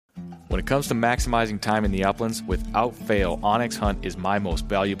When it comes to maximizing time in the uplands, without fail, onX Hunt is my most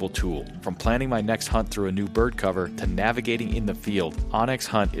valuable tool. From planning my next hunt through a new bird cover to navigating in the field, onX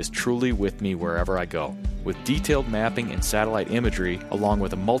Hunt is truly with me wherever I go. With detailed mapping and satellite imagery, along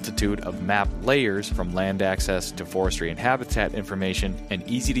with a multitude of map layers from land access to forestry and habitat information, and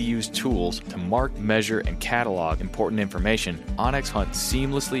easy-to-use tools to mark, measure, and catalog important information, onX Hunt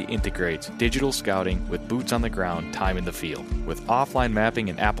seamlessly integrates digital scouting with boots on the ground time in the field. With offline mapping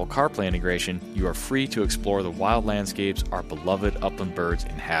and Apple CarPlay integration, you are free to explore the wild landscapes our beloved upland birds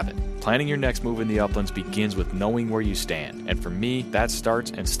inhabit. Planning your next move in the uplands begins with knowing where you stand, and for me, that starts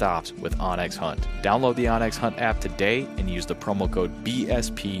and stops with onX Hunt. Download the onX Hunt app today and use the promo code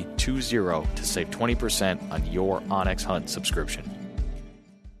BSP20 to save 20% on your onX Hunt subscription.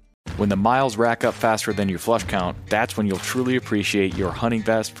 When the miles rack up faster than your flush count, that's when you'll truly appreciate your hunting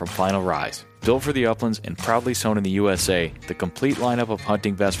vest from Final Rise. Built for the uplands and proudly sewn in the USA, the complete lineup of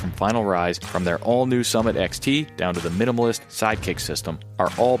hunting vests from Final Rise, from their all-new Summit XT down to the minimalist Sidekick system,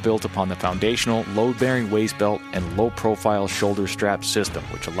 are all built upon the foundational load-bearing waist belt and low-profile shoulder strap system,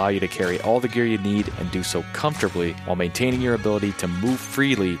 which allow you to carry all the gear you need and do so comfortably while maintaining your ability to move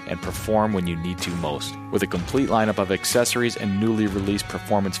freely and perform when you need to most. With a complete lineup of accessories and newly released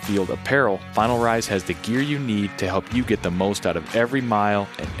performance field apparel, Final Rise has the gear you need to help you get the most out of every mile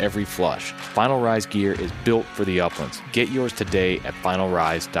and every flush. Final Rise gear is built for the uplands. Get yours today at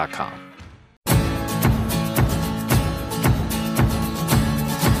finalrise.com.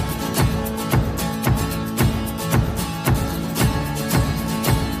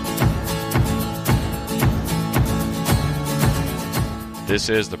 This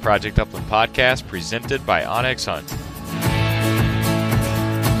is the Project Upland podcast presented by onX Hunt.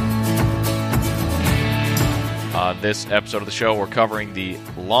 On this episode of the show, we're covering the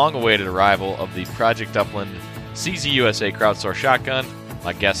long-awaited arrival of the Project Upland CZ USA crowdsourced shotgun.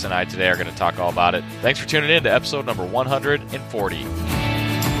 My guests and I today are going to talk all about it. Thanks for tuning in to episode number 140.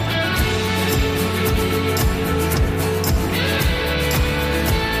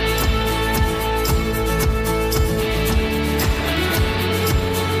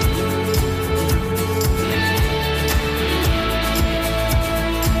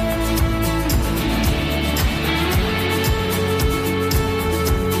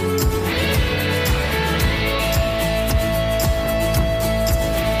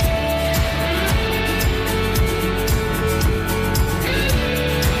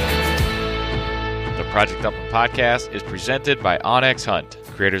 Project Upland podcast is presented by onX Hunt,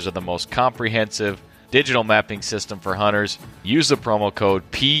 creators of the most comprehensive digital mapping system for hunters. Use the promo code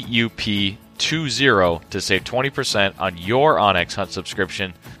PUP20 to save 20% on your onX Hunt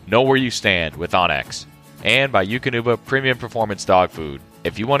subscription. Know where you stand with onX. And by Eukanuba Premium Performance Dog Food.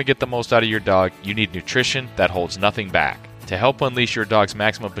 If you want to get the most out of your dog, you need nutrition that holds nothing back. To help unleash your dog's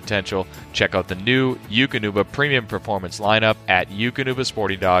maximum potential, check out the new Eukanuba Premium Performance lineup at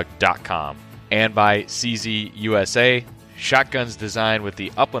eukanubasportydog.com. And by CZ USA, shotguns designed with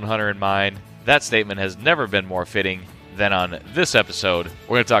the upland hunter in mind. That statement has never been more fitting than on this episode.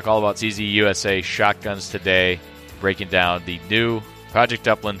 We're going to talk all about CZ USA shotguns today, breaking down the new Project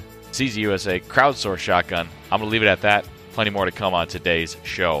Upland CZ USA crowdsourced shotgun. I'm going to leave it at that. Plenty more to come on today's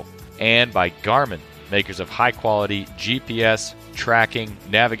show. And by Garmin, makers of high-quality GPS, tracking,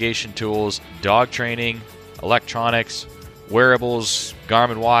 navigation tools, dog training, electronics, wearables,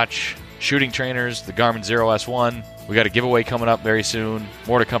 Garmin watch, shooting trainers, the Garmin Zero S1. We got a giveaway coming up very soon.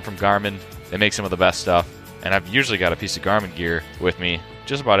 More to come from Garmin. They make some of the best stuff. And I've usually got a piece of Garmin gear with me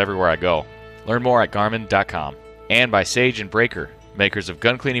just about everywhere I go. Learn more at Garmin.com. And by Sage and Breaker, makers of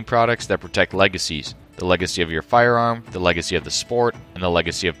gun cleaning products that protect legacies. The legacy of your firearm, the legacy of the sport, and the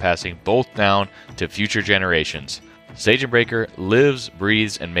legacy of passing both down to future generations. Sage & Breaker lives,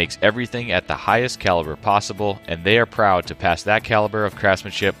 breathes, and makes everything at the highest caliber possible, and they are proud to pass that caliber of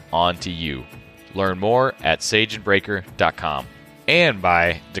craftsmanship on to you. Learn more at sageandbreaker.com. And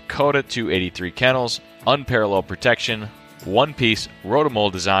by Dakota 283 Kennels, unparalleled protection, one-piece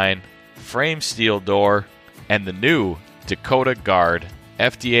rotomold design, frame steel door, and the new Dakota Guard,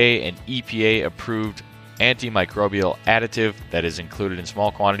 FDA and EPA approved antimicrobial additive that is included in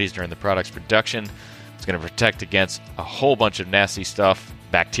small quantities during the product's production. It's going to protect against a whole bunch of nasty stuff,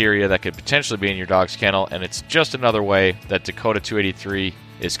 bacteria that could potentially be in your dog's kennel, and it's just another way that Dakota 283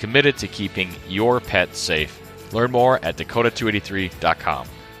 is committed to keeping your pet safe. Learn more at dakota283.com.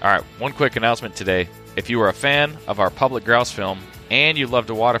 All right, one quick announcement today. If you are a fan of our public grouse film and you love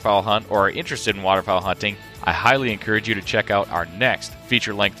to waterfowl hunt or are interested in waterfowl hunting, I highly encourage you to check out our next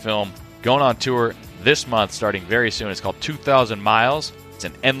feature-length film going on tour this month starting very soon. It's called 2,000 Miles. It's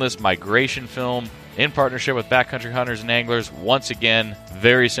an endless migration film in partnership with Backcountry Hunters and Anglers. Once again,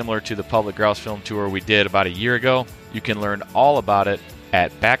 very similar to the public grouse film tour we did about a year ago. You can learn all about it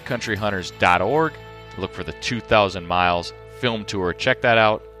at backcountryhunters.org. Look for the 2,000 miles film tour. Check that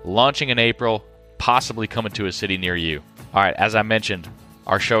out. Launching in April, possibly coming to a city near you. All right, as I mentioned,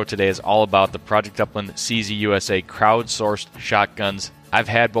 our show today is all about the Project Upland CZ USA crowdsourced shotguns. I've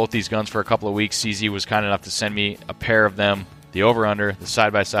had both these guns for a couple of weeks. CZ was kind enough to send me a pair of them, the over-under, the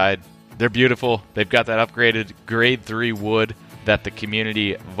side-by-side. They're beautiful. They've got that upgraded grade 3 wood that the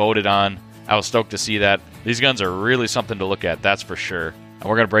community voted on. I was stoked to see that. These guns are really something to look at, that's for sure. And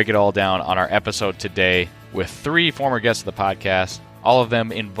we're going to break it all down on our episode today with 3 former guests of the podcast, all of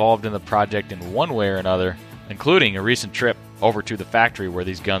them involved in the project in one way or another, including a recent trip over to the factory where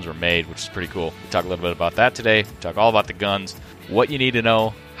these guns were made, which is pretty cool. We talk a little bit about that today. We talk all about the guns, what you need to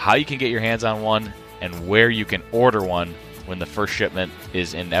know, how you can get your hands on one, and where you can order one when the first shipment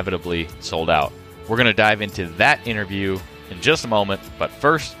is inevitably sold out. We're going to dive into that interview in just a moment, but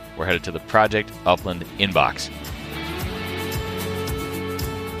first, we're headed to the Project Upland inbox.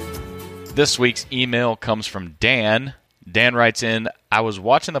 This week's email comes from Dan. Dan writes in, I was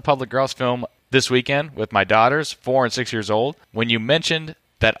watching the public grouse film this weekend with my daughters, 4 and 6 years old. When you mentioned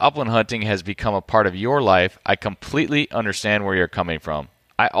that upland hunting has become a part of your life, I completely understand where you're coming from.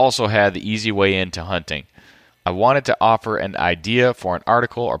 I also had the easy way into hunting. I wanted to offer an idea for an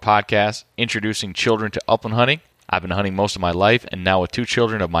article or podcast introducing children to upland hunting. I've been hunting most of my life, and now with 2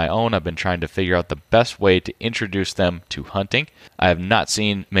 children of my own, I've been trying to figure out the best way to introduce them to hunting. I have not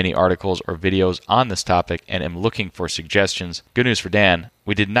seen many articles or videos on this topic and am looking for suggestions. Good news for Dan,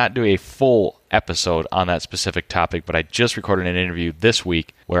 we did not do a full episode on that specific topic, but I just recorded an interview this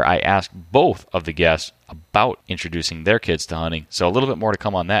week where I asked both of the guests about introducing their kids to hunting. So a little bit more to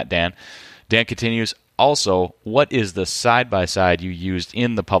come on that, Dan. Dan continues, also, what is the side-by-side you used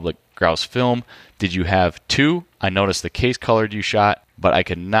in the public grouse film? Did you have 2? I noticed the case colored you shot, but I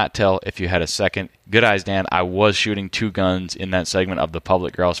could not tell if you had a second. Good eyes, Dan. I was shooting 2 guns in that segment of the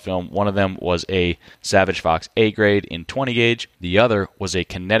public grouse film. One of them was a Savage Fox A grade in 20 gauge. The other was a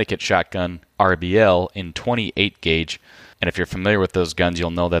Connecticut shotgun RBL in 28 gauge. And if you're familiar with those guns, you'll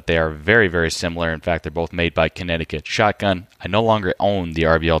know that they are very, very similar. In fact, they're both made by Connecticut Shotgun. I no longer own the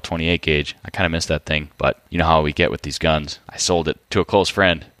RBL 28 gauge. I kind of miss that thing, but you know how we get with these guns. I sold it to a close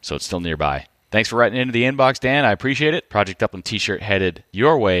friend, so it's still nearby. Thanks for writing into the inbox, Dan. I appreciate it. Project Upland t-shirt headed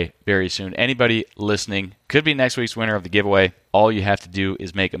your way very soon. Anybody listening could be next week's winner of the giveaway. All you have to do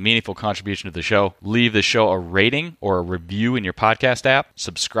is make a meaningful contribution to the show. Leave the show a rating or a review in your podcast app.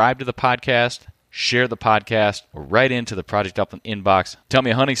 Subscribe to the podcast. Share the podcast, or write into the Project Upland inbox. Tell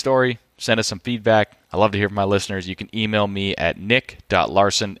me a hunting story. Send us some feedback. I love to hear from my listeners. You can email me at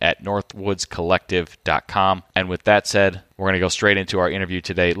nick.larson@northwoodscollective.com. And with that said, we're going to go straight into our interview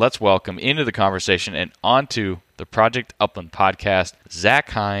today. Let's welcome into the conversation and onto the Project Upland podcast, Zach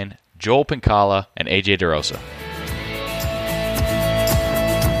Hine, Joel Pincala, and AJ DeRosa.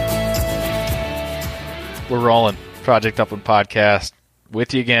 We're rolling. Project Upland podcast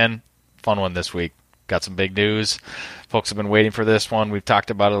with you again. Fun one this week. Got some big news. Folks have been waiting for this one. We've talked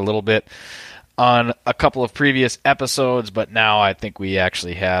about it a little bit on a couple of previous episodes, but now I think we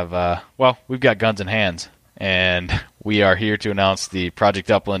actually have, we've got guns in hands, and we are here to announce the Project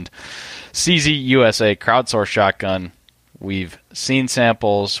Upland CZ USA crowdsourced shotgun. We've seen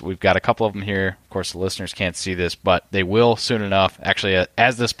samples. We've got a couple of them here. Of course, the listeners can't see this, but they will soon enough. Actually,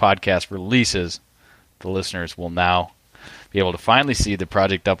 as this podcast releases, the listeners will now be able to finally see the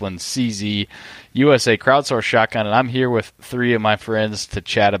Project Upland CZ USA crowdsourced shotgun, and I'm here with 3 of my friends to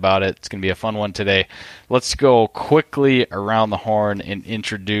chat about it. It's going to be a fun one today. Let's go quickly around the horn and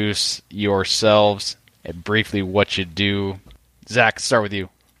introduce yourselves and briefly what you do. Zach, start with you.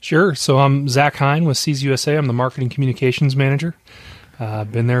 Sure. So I'm Zach Hine with CZ USA. I'm the marketing communications manager.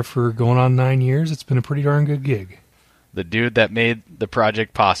 I've been there for going on 9 years. It's been a pretty darn good gig. The dude that made the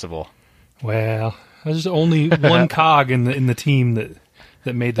project possible. Well, there's only one cog in the team that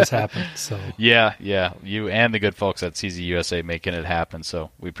made this happen. So yeah, you and the good folks at CZ USA making it happen. So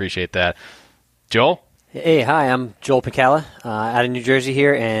we appreciate that. Joel? Hey, hi, I'm Joel Pincala out of New Jersey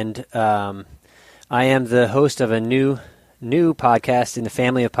here, and I am the host of a new podcast in the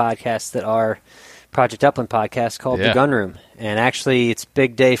family of podcasts that are Project Upland podcast called The Gun Room. And actually, it's a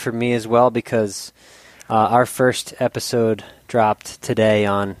big day for me as well because our first episode dropped today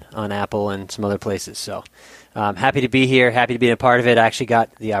on Apple and some other places. So I'm happy to be here, happy to be a part of it. I actually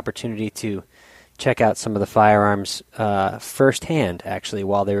got the opportunity to check out some of the firearms firsthand, actually,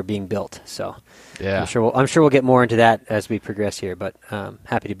 while they were being built. So I'm sure we'll get more into that as we progress here, but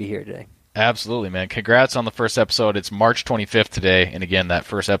happy to be here today. Absolutely, man. Congrats on the first episode. It's March 25th today. And again, that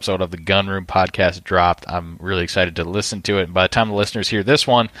first episode of the Gun Room podcast dropped. I'm really excited to listen to it. And by the time the listeners hear this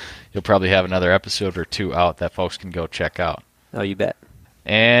one, you'll probably have another episode or two out that folks can go check out. Oh, you bet.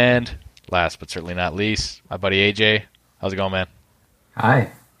 And last but certainly not least, my buddy AJ. How's it going, man?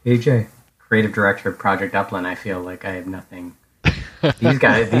 Hi, AJ. Creative director of Project Upland. I feel like I have nothing. These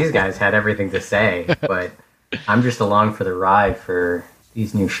guys had everything to say, but I'm just along for the ride for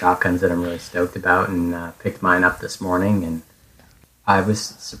these new shotguns that I'm really stoked about, and picked mine up this morning, and I was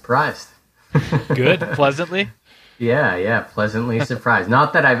surprised. Good, pleasantly. Yeah, pleasantly surprised.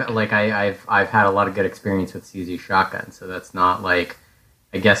 Not that I've had a lot of good experience with CZ shotguns, so that's not like.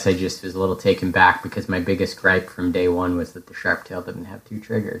 I guess I just was a little taken back because my biggest gripe from day one was that the Sharptail didn't have 2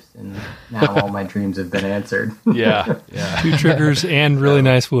 triggers, and now all my dreams have been answered. Yeah. 2 triggers and really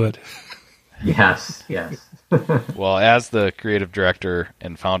nice wood. Yes. Well, as the creative director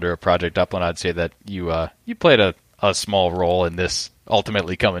and founder of Project Upland, I'd say that you played a small role in this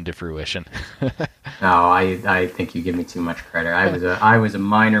ultimately coming to fruition. No, I think you give me too much credit. I was a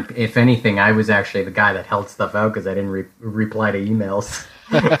minor. If anything, I was actually the guy that held stuff out because I didn't reply to emails.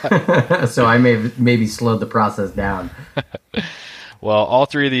 So I maybe slowed the process down. Well, all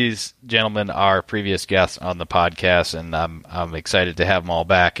 3 of these gentlemen are previous guests on the podcast, and I'm excited to have them all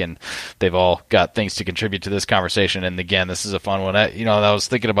back, and they've all got things to contribute to this conversation. And again, this is a fun one. I was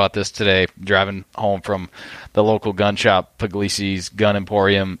thinking about this today, driving home from the local gun shop, Puglisi's Gun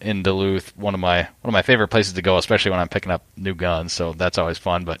Emporium in Duluth, one of my favorite places to go, especially when I'm picking up new guns. So that's always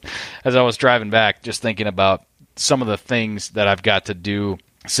fun. But as I was driving back, just thinking about some of the things that I've got to do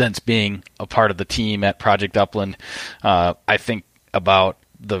since being a part of the team at Project Upland, I think about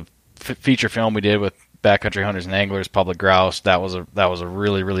the feature film we did with Backcountry Hunters and Anglers, Public Grouse. That was a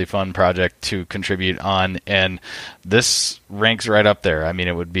really, really fun project to contribute on, and this ranks right up there. I mean,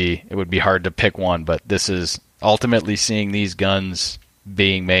 it would be hard to pick one, but this is ultimately seeing these guns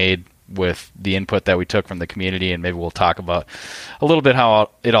being made with the input that we took from the community, and maybe we'll talk about a little bit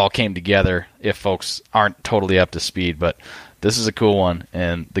how it all came together if folks aren't totally up to speed. But this is a cool one,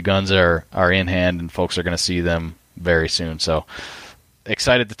 and the guns are in hand, and folks are going to see them very soon. So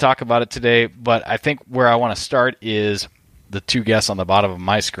excited to talk about it today, but I think where I want to start is the 2 guests on the bottom of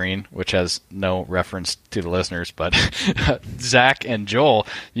my screen, which has no reference to the listeners, but Zach and Joel,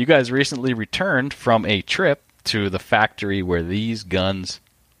 you guys recently returned from a trip to the factory where these guns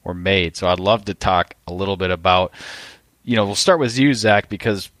were made. So I'd love to talk a little bit about, we'll start with you, Zach,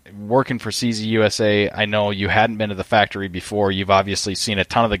 because working for CZ USA, I know you hadn't been to the factory before. You've obviously seen a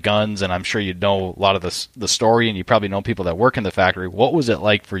ton of the guns, and I'm sure you know a lot of the story, and you probably know people that work in the factory. What was it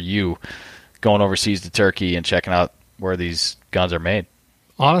like for you going overseas to Turkey and checking out where these guns are made?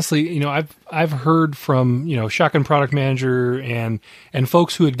 Honestly, I've heard from shotgun product manager and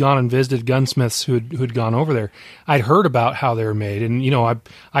folks who had gone and visited gunsmiths who'd gone over there. I'd heard about how they were made, and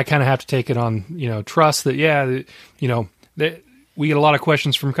I kind of have to take it on trust that we get a lot of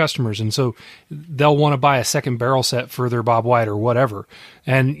questions from customers, and so they'll want to buy a second barrel set for their Bob White or whatever,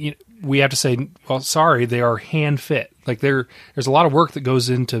 and we have to say, well, sorry, they are hand fit. Like there's a lot of work that goes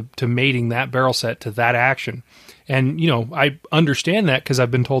into mating that barrel set to that action. And, I understand that because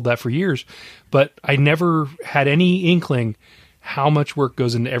I've been told that for years, but I never had any inkling how much work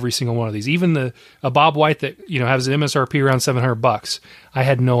goes into every single one of these. Even a Bob White that, has an MSRP around $700, I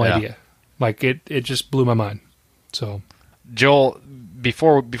had no idea. Like it just blew my mind. So, Joel,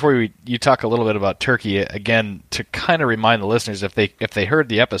 before you talk a little bit about Turkey, again, to kind of remind the listeners, if they heard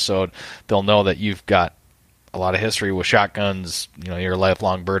the episode, they'll know that you've got a lot of history with shotguns. You're a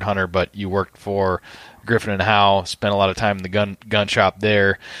lifelong bird hunter, but you worked for Griffin and Howe, spent a lot of time in the gun shop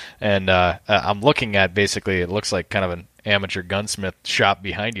there, and I'm looking at basically, it looks like kind of an amateur gunsmith shop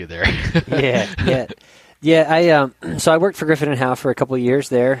behind you there. Yeah. So I worked for Griffin and Howe for a couple of years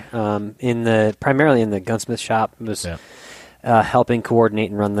there, primarily in the gunsmith shop. Was helping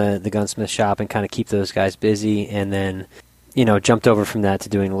coordinate and run the gunsmith shop and kind of keep those guys busy, and then jumped over from that to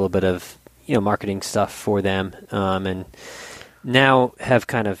doing a little bit of marketing stuff for them, and now have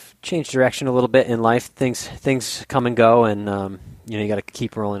kind of changed direction a little bit in life. Things come and go, and you got to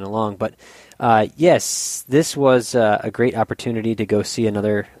keep rolling along. But yes, this was a great opportunity to go see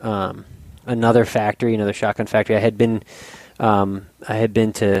another factory, another shotgun factory. I had been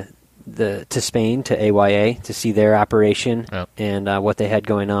to Spain, to AYA, to see their operation and what they had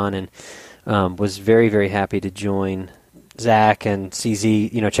going on, and was very, very happy to join Zach and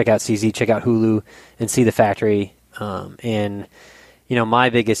CZ. Check out CZ, check out Hulu, and see the factory. And my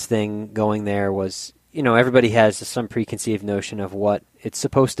biggest thing going there was, everybody has some preconceived notion of what it's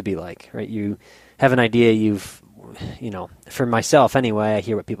supposed to be like, right? You have an idea, you've for myself anyway, I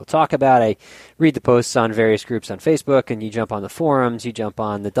hear what people talk about. I read the posts on various groups on Facebook, and you jump on the forums, you jump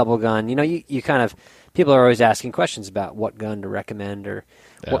on the Double Gun. You kind of, people are always asking questions about what gun to recommend, or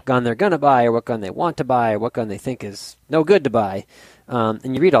what gun they're going to buy, or what gun they want to buy, or what gun they think is no good to buy.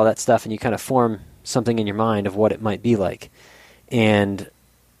 And you read all that stuff, and you kind of form something in your mind of what it might be like. And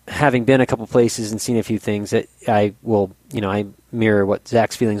having been a couple places and seen a few things, that I mirror what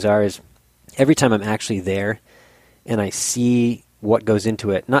Zach's feelings are, is every time I'm actually there and I see what goes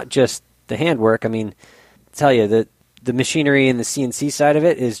into it, not just the handwork. I mean, I tell you, the machinery and the CNC side of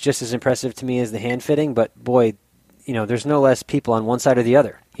it is just as impressive to me as the hand fitting, but boy, there's no less people on one side or the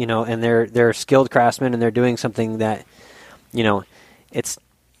other, and they're skilled craftsmen, and they're doing something that, it's,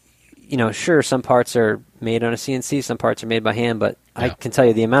 sure, some parts are made on a CNC, some parts are made by hand, but I can tell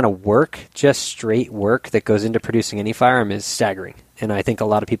you the amount of work, just straight work, that goes into producing any firearm is staggering. And I think a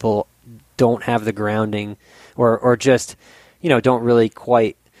lot of people don't have the grounding, or just, don't really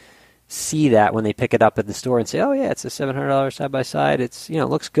quite see that when they pick it up at the store and say, oh yeah, it's a $700 side by side. It's, it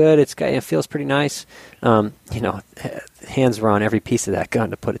looks good. It feels pretty nice. Hands were on every piece of that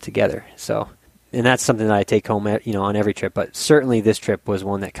gun to put it together. So, and that's something that I take home, on every trip. But certainly this trip was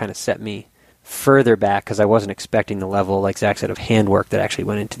one that kind of set me further back, because I wasn't expecting the level, like Zach said, of handwork that actually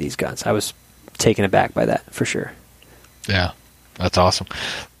went into these guns. I was taken aback by that, for sure. Yeah, that's awesome.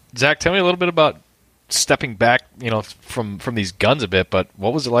 Zach, tell me a little bit about stepping back, from these guns a bit, but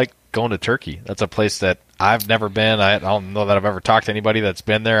what was it like going to Turkey? That's a place that I've never been. I don't know that I've ever talked to anybody that's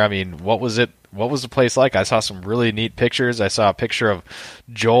been there. I mean, what was it? What was the place like? I saw some really neat pictures. I saw a picture of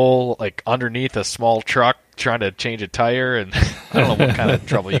Joel underneath a small truck trying to change a tire, and I don't know what kind of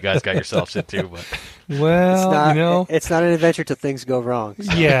trouble you guys got yourselves into, but well, it's not an adventure till things go wrong.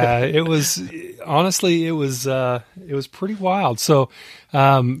 So. Yeah, it was honestly, it was pretty wild. So,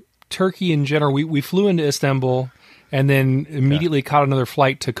 Turkey in general, we flew into Istanbul, and then immediately caught another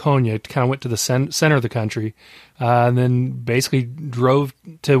flight to Konya. Kind of went to the center of the country, and then basically drove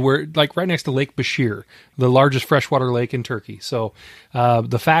to where, right next to Lake Bashir, the largest freshwater lake in Turkey. So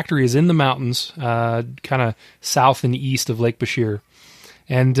the factory is in the mountains, kind of south and east of Lake Bashir,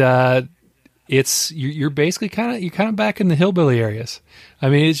 and you're basically kind of back in the hillbilly areas. I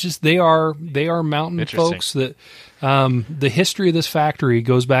mean, it's just they are mountain folks that. The history of this factory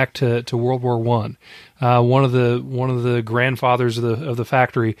goes back to World War I. One of the grandfathers of the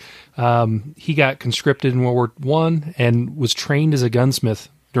factory, he got conscripted in World War I and was trained as a gunsmith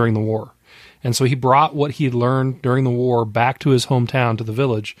during the war. And so he brought what he had learned during the war back to his hometown, to the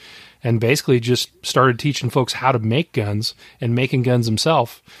village, and basically just started teaching folks how to make guns and making guns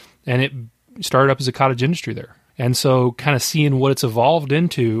himself. And it started up as a cottage industry there. And so kind of seeing what it's evolved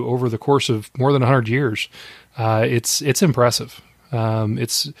into over the course of more than 100 years, it's impressive.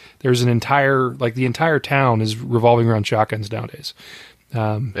 There's an entire, the entire town is revolving around shotguns nowadays.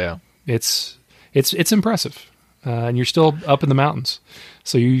 It's impressive. And you're still up in the mountains.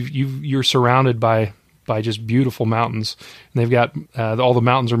 So you're surrounded by just beautiful mountains, and they've got, all the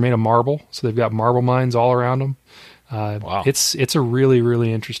mountains are made of marble. So they've got marble mines all around them. Wow. It's a really,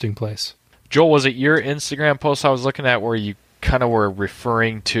 really interesting place. Joel, was it your Instagram post I was looking at where you kind of were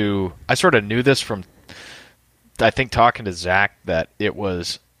referring to, I sort of knew this from, I think, talking to Zach, that it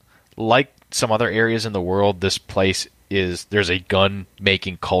was like some other areas in the world, this place there's a gun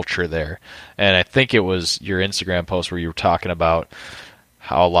making culture there. And I think it was your Instagram post where you were talking about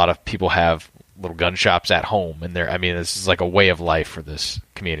how a lot of people have little gun shops at home, and this is like a way of life for this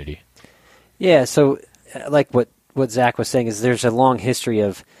community. Yeah, so like what Zach was saying is there's a long history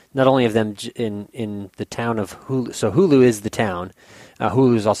of not only of them in the town of Hulu. So Hulu is the town.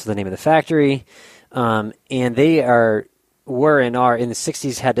 Hulu is also the name of the factory. And they were in the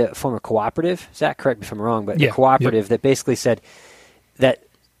 60s had to form a cooperative. Zach, correct me if I'm wrong, but a cooperative that basically said that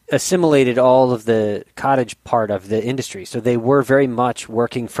assimilated all of the cottage part of the industry. So they were very much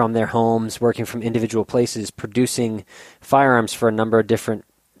working from their homes, working from individual places, producing firearms for a number of different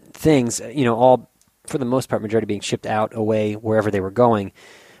things, all for the most part, majority being shipped out, away, wherever they were going.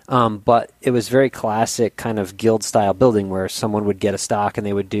 But it was very classic kind of guild-style building where someone would get a stock and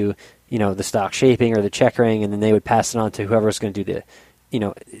they would do, the stock shaping or the checkering, and then they would pass it on to whoever was going to do the,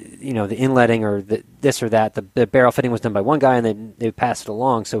 the inletting or this or that. The barrel fitting was done by one guy, and then they would pass it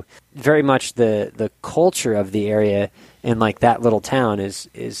along. So very much the culture of the area and like that little town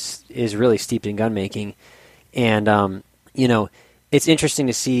is really steeped in gun making. And, it's interesting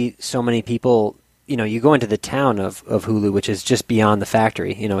to see so many people. You go into the town of Hulu, which is just beyond the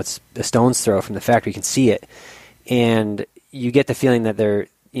factory. It's a stone's throw from the factory. You can see it. And you get the feeling that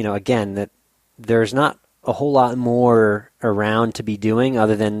that there's not a whole lot more around to be doing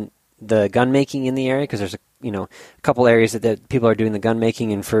other than the gun making in the area, because there's a couple areas that people are doing the gun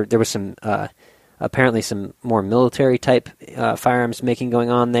making, and there was some apparently some more military type firearms making going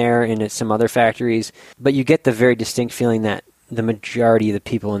on there, and at some other factories. But you get the very distinct feeling that the majority of the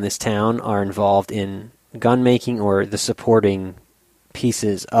people in this town are involved in gun making or the supporting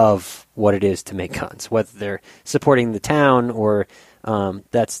pieces of what it is to make guns, whether they're supporting the town or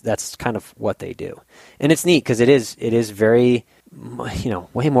that's kind of what they do. And it's neat because it is very,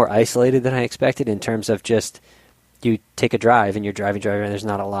 way more isolated than I expected in terms of just you take a drive and you're driving and there's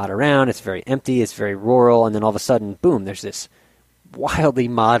not a lot around. It's very empty. It's very rural. And then all of a sudden, boom, there's this wildly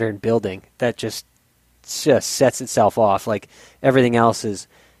modern building that just sets itself off. Like everything else is,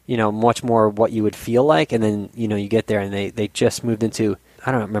 much more what you would feel like. And then, you get there and they just moved into,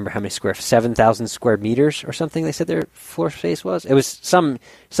 I don't remember how many 7,000 square meters or something they said their floor space was. It was some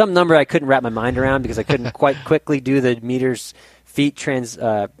number I couldn't wrap my mind around because I couldn't quite quickly do the meters feet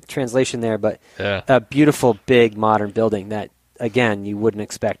translation there. But a beautiful, big, modern building that, again, you wouldn't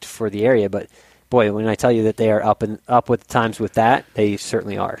expect for the area. But, boy, when I tell you that they are up with the times with that, they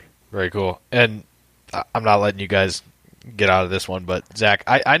certainly are. Very cool. And I'm not letting you guys get out of this one, but Zach,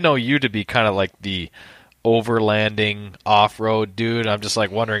 I know you to be kind of like the overlanding off-road dude. I'm just like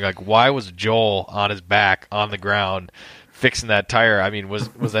wondering, like, why was Joel on his back on the ground fixing that tire? I mean, was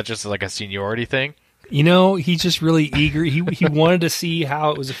that just like a seniority thing? He's just really eager. He wanted to see how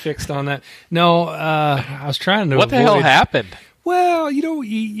it was affixed on that. No, I was trying to. What the hell happened? Well, you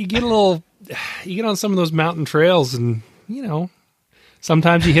get you get on some of those mountain trails, and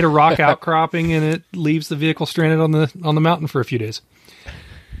sometimes you hit a rock outcropping, and it leaves the vehicle stranded on the mountain for a few days.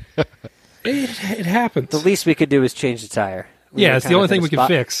 It happens. The least we could do is change the tire. It's the only thing we can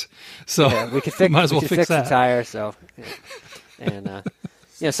fix. So we could fix. Might as well fix the tire. So, and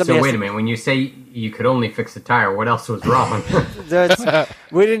so wait a minute. When you say you could only fix the tire, what else was wrong?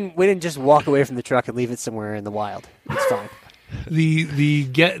 we didn't just walk away from the truck and leave it somewhere in the wild. It's fine.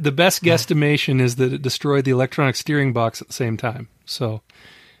 The best guesstimation is that it destroyed the electronic steering box at the same time. So,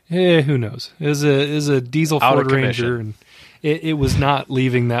 who knows? It was a diesel Ford Ranger, and it was not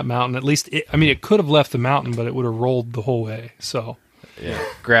leaving that mountain. At least, it could have left the mountain, but it would have rolled the whole way. So,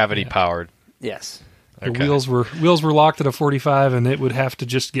 gravity powered. Yes. The wheels were locked at a 45, and it would have to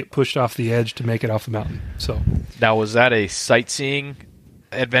just get pushed off the edge to make it off the mountain. So, now was that a sightseeing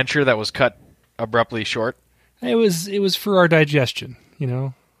adventure that was cut abruptly short? It was for our digestion.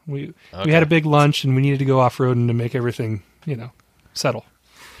 We had a big lunch, and we needed to go off roading to make everything settle.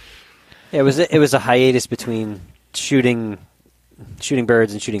 It was a hiatus between shooting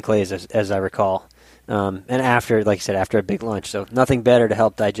birds and shooting clays, as I recall, and after, like I said, after a big lunch. So nothing better to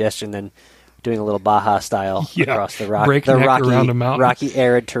help digestion than doing a little Baja style across the rocky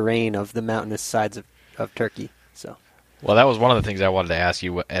arid terrain of the mountainous sides of Turkey. So. Well, that was one of the things I wanted to ask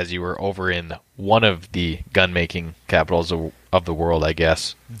you as you were over in one of the gun-making capitals of the world, I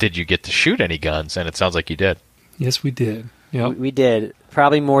guess. Did you get to shoot any guns? And it sounds like you did. Yes, we did. Yep. We did.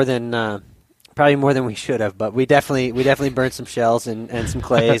 Probably more than we should have, but we definitely burned some shells and some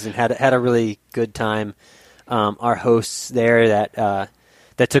clays and had a really good time. Our hosts there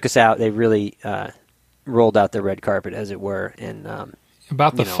that took us out, they really rolled out the red carpet, as it were, and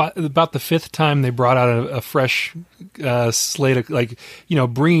about the fifth time they brought out a fresh slate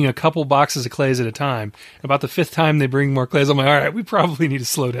of, bringing a couple boxes of clays at a time. About the fifth time they bring more clays, I'm like, all right, we probably need to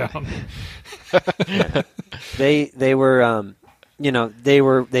slow down. They were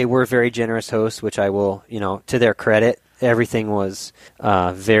they were very generous hosts, which I will, to their credit, everything was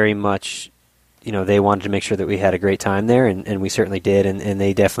very much. They wanted to make sure that we had a great time there, and we certainly did. And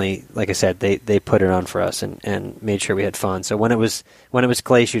they definitely, like I said, they put it on for us and made sure we had fun. So when it was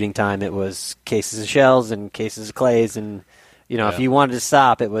clay shooting time, it was cases of shells and cases of clays. And, if you wanted to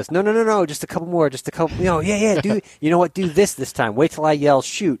stop, it was, no, just a couple more, just a couple, do, do this time. Wait till I yell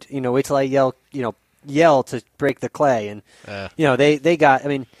shoot, wait till I yell to break the clay. And, they got,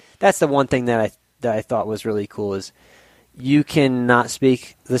 that's the one thing that I thought was really cool is, you cannot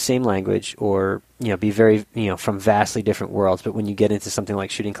speak the same language or, be very, from vastly different worlds. But when you get into something like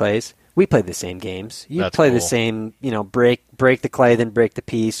shooting clays, we play the same games. You play the same, break the clay, then break the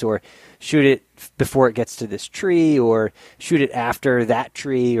piece, or shoot it before it gets to this tree, or shoot it after that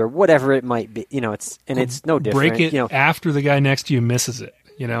tree, or whatever it might be. It's no different. Break it after the guy next to you misses it,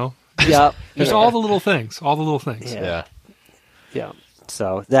 Yeah. There's all the little things. Yeah.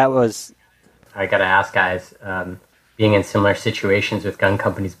 So that was... I got to ask, guys... being in similar situations with gun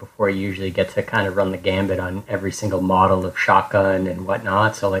companies before, you usually get to kind of run the gambit on every single model of shotgun and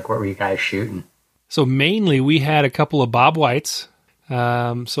whatnot. So, what were you guys shooting? So, mainly we had a couple of Bob Whites.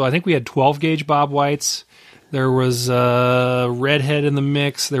 So, I think we had 12-gauge Bob Whites. There was a redhead in the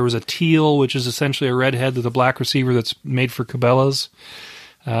mix. There was a teal, which is essentially a redhead with a black receiver that's made for Cabela's.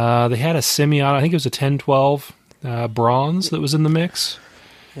 They had a semi-auto. I think it was a 1012 bronze that was in the mix.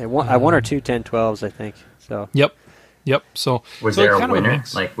 Yeah, one or two 1012s, I think. So. Yep. So was so there kind a of winner?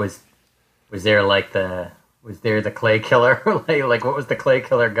 Like was there the clay killer? like what was the clay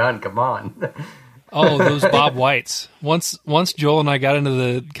killer gun? Come on. Oh, those Bob Whites. Once Joel and I got into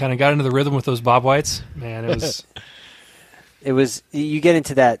the rhythm with those Bob Whites, man, it was you get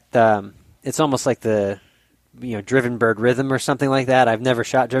into that it's almost like the driven bird rhythm or something like that. I've never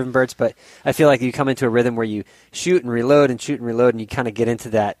shot driven birds, but I feel like you come into a rhythm where you shoot and reload and you kind of get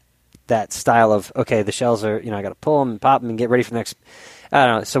into that style of, okay, the shells are, I got to pull them and pop them and get ready for the next. I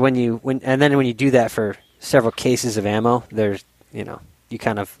don't know. So when you do that for several cases of ammo, there's, you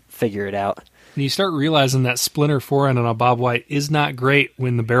kind of figure it out. And you start realizing that splinter forend on a Bob White is not great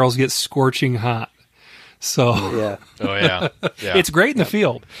when the barrels get scorching hot. So yeah. Oh yeah. It's great in the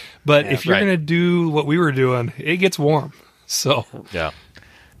field, but if you're going to do what we were doing, it gets warm. So yeah,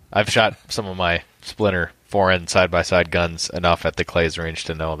 I've shot some of my splinter forend side-by-side guns enough at the Clays range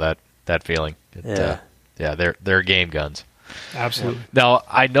to know that feeling. They're game guns. Absolutely. Now,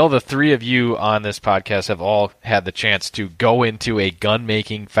 I know the three of you on this podcast have all had the chance to go into a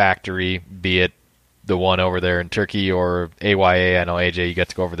gun-making factory, be it the one over there in Turkey or AYA. I know, AJ, you got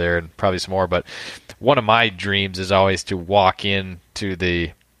to go over there and probably some more, but one of my dreams is always to walk into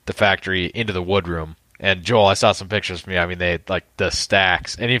the factory, into the wood room. And Joel, I saw some pictures from you. I mean, they had like the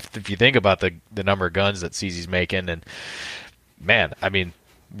stacks. And if you think about the number of guns that CZ's making, and man, I mean,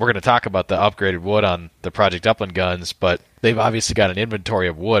 we're going to talk about the upgraded wood on the Project Upland guns, but they've obviously got an inventory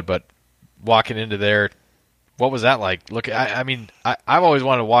of wood. But walking into there, what was that like? Look, I've always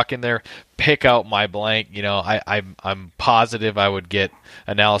wanted to walk in there, pick out my blank. I'm positive I would get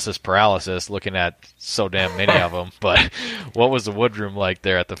analysis paralysis looking at so damn many of them. But what was the wood room like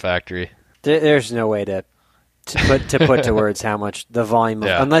there at the factory? There's no way to put to words how much the volume of,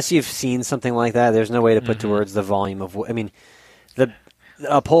 unless you've seen something like that. There's no way to put to words the volume of. I mean,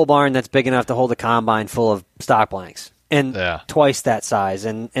 a pole barn that's big enough to hold a combine full of stock blanks, and twice that size,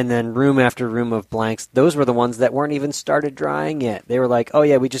 and then room after room of blanks. Those were the ones that weren't even started drying yet. They were like, oh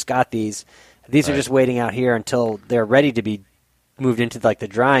yeah, we just got these. These are just waiting out here until they're ready to be moved into like the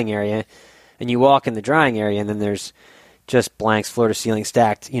drying area. And you walk in the drying area, and then there's just blanks floor to ceiling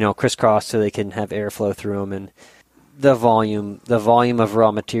stacked, crisscross so they can have airflow through them. And the volume of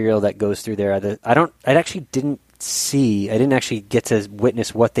raw material that goes through there. I didn't actually get to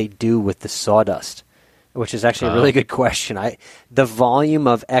witness what they do with the sawdust, which is actually a really good question. The volume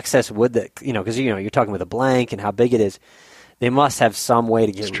of excess wood that, because you're talking with a blank and how big it is, they must have some way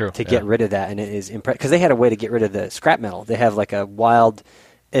to get rid of that, and it is because they had a way to get rid of the scrap metal. They have like a wild,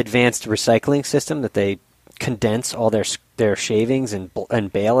 advanced recycling system that they condense all their shavings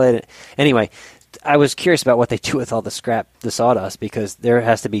and bale it. Anyway, I was curious about what they do with all the sawdust, because there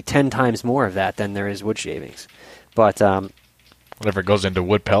has to be 10 times more of that than there is wood shavings. But whatever goes into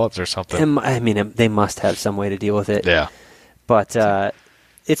wood pellets or something. I mean, they must have some way to deal with it. Yeah. But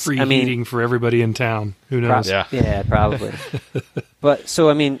it's free heating for everybody in town. Who knows? Yeah, probably. But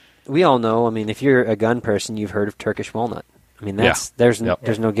so we all know. If you're a gun person, you've heard of Turkish walnut. There's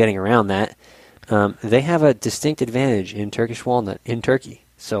no getting around that. They have a distinct advantage in Turkish walnut in Turkey.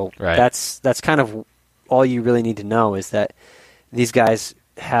 So that's kind of all you really need to know, is that these guys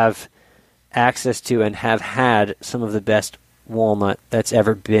have access to and have had some of the best walnut that's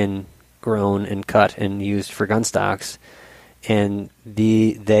ever been grown and cut and used for gun stocks, and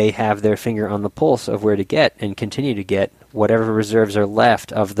they have their finger on the pulse of where to get and continue to get whatever reserves are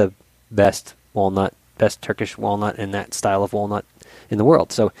left of the best Turkish walnut and that style of walnut in the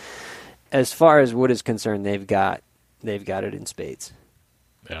world. So as far as wood is concerned, they've got it in spades.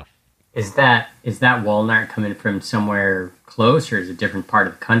 Yeah. Is that walnut coming from somewhere close, or is it a different part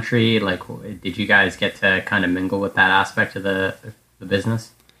of the country? Like, did you guys get to kind of mingle with that aspect of the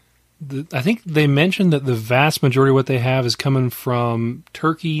business? I think they mentioned that the vast majority of what they have is coming from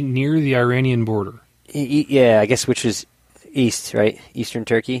Turkey near the Iranian border. Yeah, I guess, which is east, right? Eastern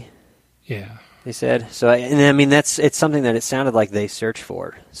Turkey. Yeah. They said. So, it's something that it sounded like they searched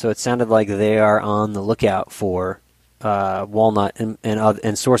for. So it sounded like they are on the lookout for walnut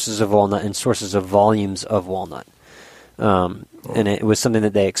and sources of walnut and sources of volumes of walnut. And it was something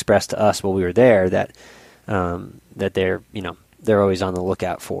that they expressed to us while we were there, that they're always on the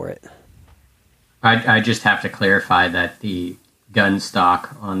lookout for it. I just have to clarify that the gun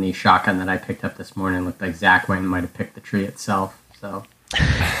stock on the shotgun that I picked up this morning looked like Zach Wayne might have picked the tree itself. So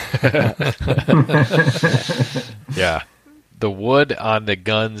yeah, the wood on the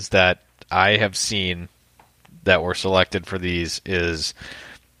guns that I have seen that were selected for these is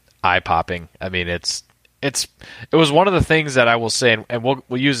eye-popping. I mean, it was one of the things that I will say, and we'll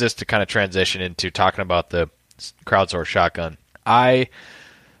use this to kind of transition into talking about the crowdsourced shotgun. I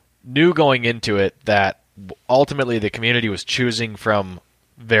knew going into it that ultimately the community was choosing from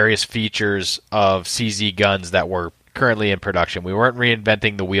various features of CZ guns that were currently in production. We weren't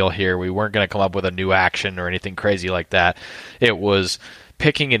reinventing the wheel here. We weren't going to come up with a new action or anything crazy like that. It was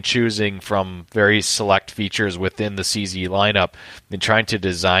picking and choosing from very select features within the CZ lineup and trying to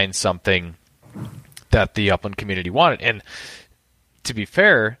design something that the upland community wanted. And to be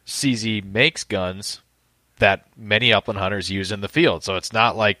fair, CZ makes guns that many upland hunters use in the field. So it's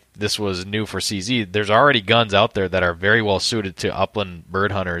not like this was new for CZ. There's already guns out there that are very well suited to upland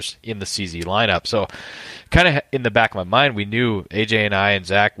bird hunters in the CZ lineup. So kind of in the back of my mind, we knew, AJ and I and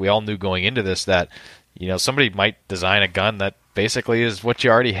Zach, we all knew going into this that, somebody might design a gun that basically is what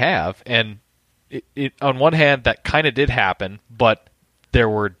you already have. And it on one hand, that kind of did happen, but there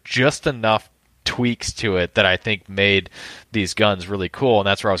were just enough tweaks to it that I think made these guns really cool, and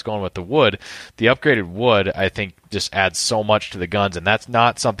that's where I was going with the wood. The upgraded wood, I think, just adds so much to the guns, and that's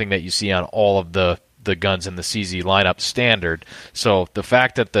not something that you see on all of the guns in the CZ lineup standard. So the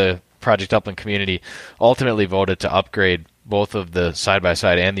fact that the Project Upland community ultimately voted to upgrade both of the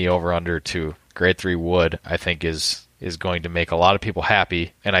side-by-side and the over-under to grade 3 wood, I think is going to make a lot of people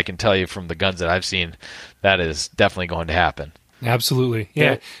happy, and I can tell you from the guns that I've seen, that is definitely going to happen. Absolutely,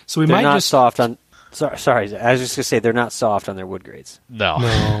 yeah. So we they're might not just soft on. Sorry, I was just gonna say they're not soft on their wood grades. No,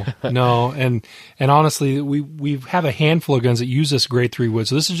 and honestly, we have a handful of guns that use this grade 3 wood.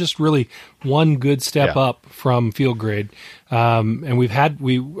 So this is just really one good step up from field grade.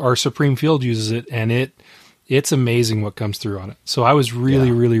 And our Supreme Field uses it, and it's amazing what comes through on it. So I was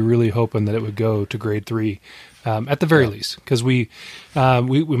really hoping that it would go to grade 3. At the very least, because we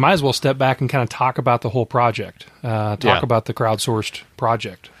might as well step back and kind of talk about the whole project, about the crowdsourced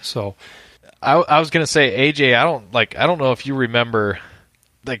project. So, I was gonna say, AJ, I don't know if you remember,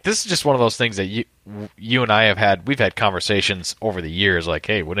 like, this is just one of those things that you and I we've had conversations over the years, like,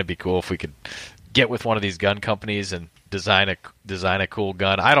 hey, wouldn't it be cool if we could get with one of these gun companies and design a cool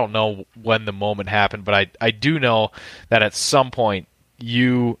gun? I don't know when the moment happened, but I do know that at some point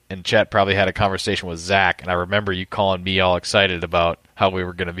you and Chet probably had a conversation with Zach, and I remember you calling me all excited about how we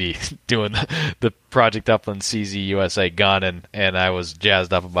were going to be doing the Project Upland CZ USA gun, and I was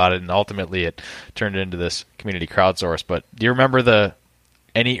jazzed up about it, and ultimately it turned into this community crowdsource. But do you remember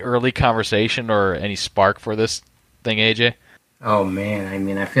any early conversation or any spark for this thing, AJ? Oh, man. I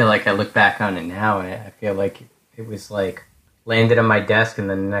mean, I feel like I look back on it now, and I feel like it was like landed on my desk, and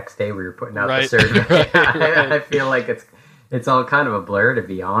then the next day we were putting out the survey. I feel like it's all kind of a blur, to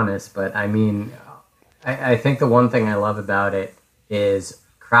be honest. But I mean, I think the one thing I love about it is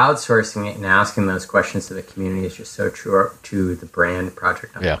crowdsourcing it and asking those questions to the community is just so true to the brand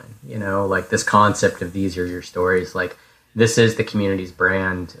Project Upland. Like this concept of these are your stories. Like, this is the community's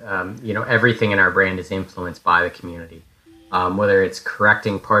brand. Everything in our brand is influenced by the community. Whether it's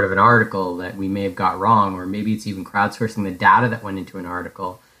correcting part of an article that we may have got wrong, or maybe it's even crowdsourcing the data that went into an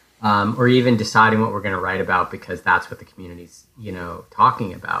article. Or even deciding what we're going to write about because that's what the community's,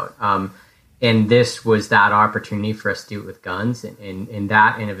 talking about. And this was that opportunity for us to do it with guns. And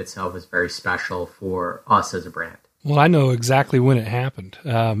that in of itself was very special for us as a brand. Well, I know exactly when it happened.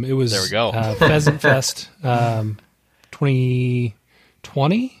 It was there we go. Pheasant Fest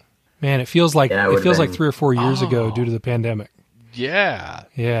 2020. Man, it feels like 3 or 4 years ago due to the pandemic. Yeah.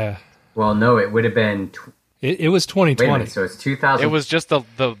 Yeah. Well, no, it would have been... It was 2020. Wait a minute, so it's 2000. It was just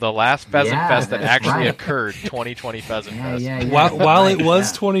the last Pheasant Fest that actually occurred, 2020 Pheasant Fest. Yeah, while it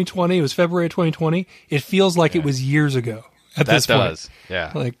was 2020, it was February 2020, it feels like it was years ago at this point. That does,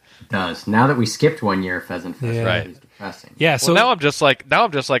 yeah. It does. Now that we skipped 1 year of Pheasant Fest, it's depressing. Yeah, so now I'm just like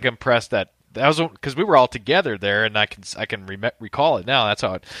impressed that was because we were all together there, and I can recall it now.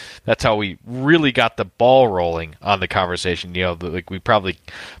 That's how we really got the ball rolling on the conversation. Like we probably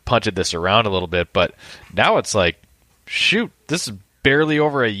punted this around a little bit, but now it's like, shoot, this is barely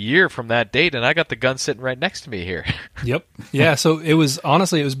over a year from that date, and I got the gun sitting right next to me here. Yep. Yeah. So it was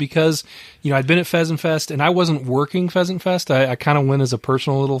because I'd been at Pheasant Fest, and I wasn't working Pheasant Fest. I kind of went as a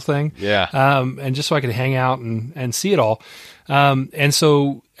personal little thing. Yeah. And just so I could hang out and see it all. And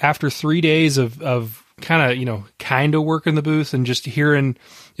so after 3 days of kind of working the booth and just hearing,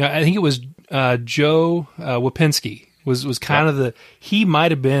 I think it was Joe Wapinski was kind of he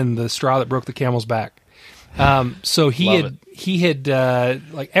might have been the straw that broke the camel's back. So he had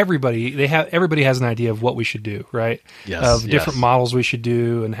like everybody has an idea of what we should do, right? Yes. Of different models we should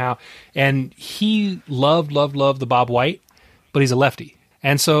do and how, and he loved the Bob White, but he's a lefty.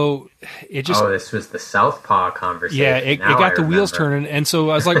 And so it just... this was the Southpaw conversation. Yeah, it Now got I the wheels remember. turning. And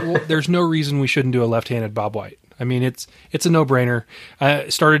so I was like, well, there's no reason we shouldn't do a left-handed Bob White. I mean, it's a no-brainer. I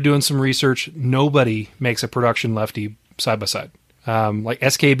started doing some research. Nobody makes a production lefty side-by-side. Like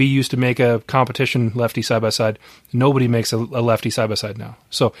SKB used to make a competition lefty side-by-side. Nobody makes a lefty side-by-side now.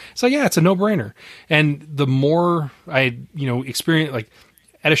 So it's like, yeah, it's a no-brainer. And the more I, experience, like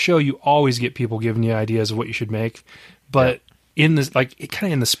at a show, you always get people giving you ideas of what you should make. But in this, like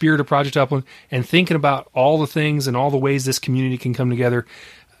kind of in the spirit of Project Upland and thinking about all the things and all the ways this community can come together,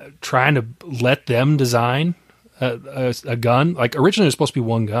 trying to let them design a gun. Like originally it was supposed to be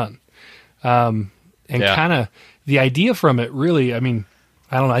one gun. And kind of the idea from it really, I mean,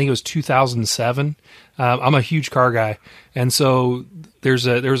 I don't know, I think it was 2007. I'm a huge car guy. And so there was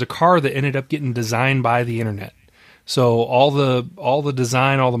a car that ended up getting designed by the internet. So all the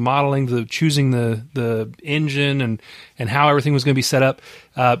design, all the modeling, the choosing the engine and how everything was going to be set up,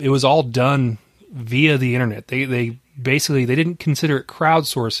 it was all done via the internet. They basically, they didn't consider it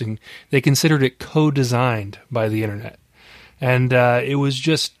crowdsourcing. They considered it co-designed by the internet. And it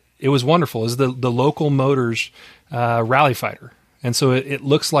was wonderful. It was the Local Motors Rally Fighter. And so it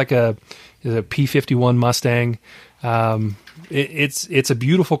looks like a P-51 Mustang. It's a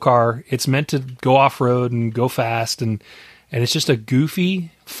beautiful car. It's meant to go off-road and go fast. And it's just a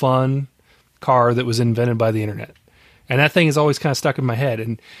goofy, fun car that was invented by the internet. And that thing is always kind of stuck in my head.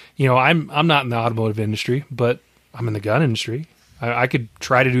 And, I'm not in the automotive industry, but I'm in the gun industry. I could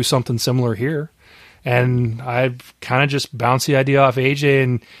try to do something similar here. And I've kind of just bounced the idea off AJ.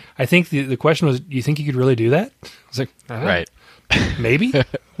 And I think the question was, do you think you could really do that? I was like, Right. Maybe.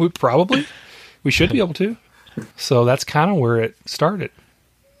 We should be able to. So that's kind of where it started.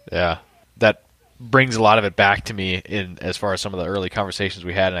 Yeah. That brings a lot of it back to me in as far as some of the early conversations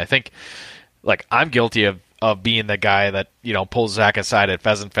we had. And I think, like, I'm guilty of being the guy that, pulls Zach aside at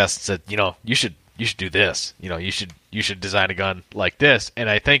Pheasant Fest and said, you should do this. You should design a gun like this. And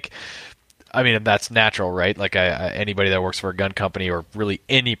I think, I mean, that's natural, right? Like anybody that works for a gun company or really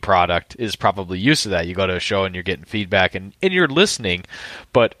any product is probably used to that. You go to a show and you're getting feedback and you're listening.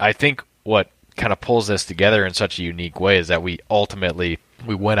 But I think what kind of pulls this together in such a unique way is that we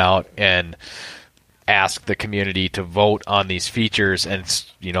went out and asked the community to vote on these features and,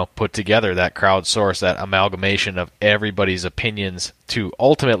 put together that crowdsource, that amalgamation of everybody's opinions to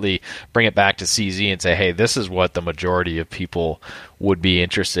ultimately bring it back to CZ and say, hey, this is what the majority of people would be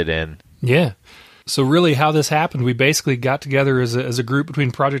interested in. Yeah. So really how this happened, we basically got together as a group between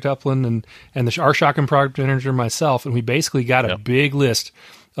Project Upland and our shotgun product manager and myself, and we basically got a big list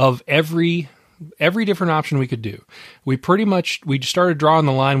of every different option we could do. We started drawing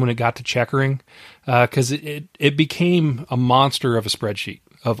the line when it got to checkering, because it became a monster of a spreadsheet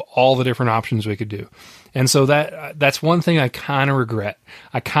of all the different options we could do. And so that's one thing I kind of regret.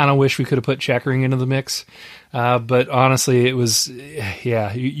 I kind of wish we could have put checkering into the mix. But honestly, it was,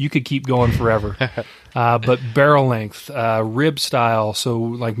 you could keep going forever. But barrel length, rib style, so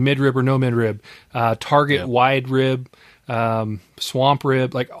like mid-rib or no mid-rib, target wide rib, swamp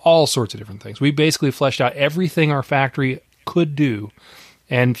rib, like all sorts of different things. We basically fleshed out everything our factory could do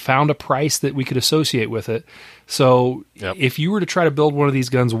and found a price that we could associate with it. So if you were to try to build one of these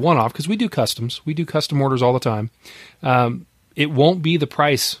guns one-off, because we do customs, we do custom orders all the time, it won't be the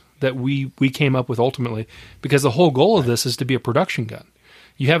price that we came up with ultimately, because the whole goal of this is to be a production gun.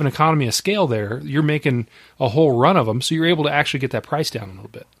 You have an economy of scale there. You're making a whole run of them, so you're able to actually get that price down a little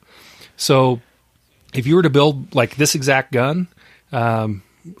bit. So if you were to build like this exact gun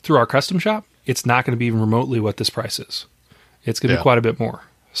through our custom shop, it's not going to be even remotely what this price is. It's going to be quite a bit more.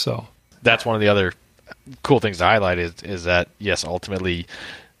 So that's one of the other cool things to highlight is that, yes, ultimately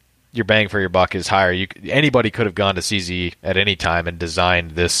your bang for your buck is higher. Anybody could have gone to CZ at any time and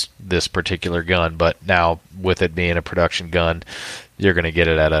designed this particular gun, but now with it being a production gun, you're going to get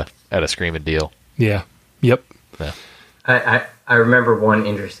it at a screaming deal. Yeah. Yep. Yeah. I remember one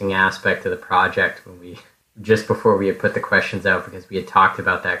interesting aspect of the project when just before we had put the questions out, because we had talked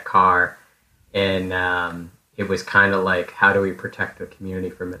about that car, and it was kind of like, how do we protect the community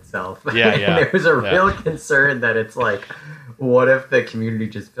from itself? Yeah. And there was a real concern that it's like, what if the community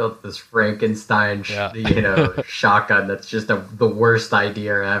just built this Frankenstein, shotgun that's just the worst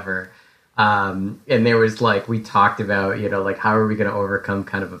idea ever? And there was we talked about, how are we going to overcome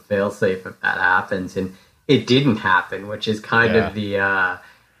kind of a failsafe if that happens? And it didn't happen, which is kind of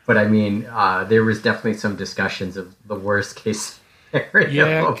but I mean, there was definitely some discussions of the worst case scenario.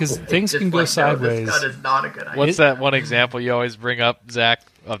 Yeah, because things can go sideways. No, this gun is not a good idea. What's that one example you always bring up, Zach,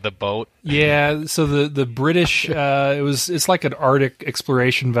 of the boat? Yeah, so the British, it's like an Arctic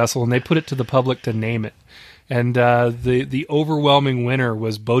exploration vessel, and they put it to the public to name it. and the overwhelming winner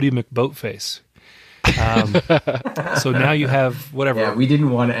was Bodie McBoatface. So now you have whatever. Yeah, we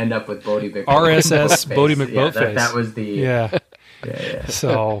didn't want to end up with Bodie RSS Bodie McBoatface. Yeah, that was the yeah.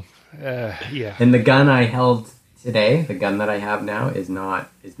 So And the gun I held today, the gun that I have now, is not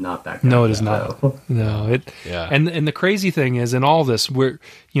that gun. No, it is not. So. No, and the crazy thing is, in all this, where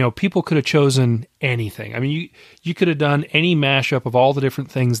people could have chosen anything. I mean, you could have done any mashup of all the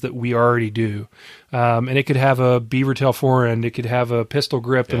different things that we already do, and it could have a beaver tail forend, it could have a pistol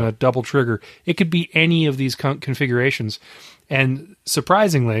grip and a double trigger. It could be any of these configurations, and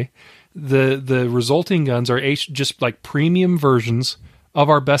surprisingly, the resulting guns are just like premium versions of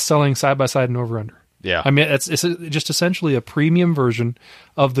our best-selling side-by-side and over-under. Yeah. I mean, it's just essentially a premium version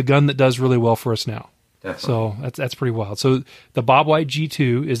of the gun that does really well for us now. Definitely. So that's pretty wild. So the Bob White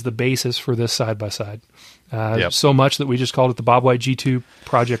G2 is the basis for this side-by-side. So much that we just called it the Bob White G2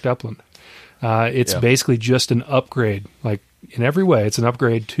 Project Upland. It's basically just an upgrade. Like, in every way, it's an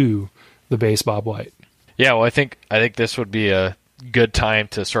upgrade to the base Bob White. Yeah, well, I think this would be a good time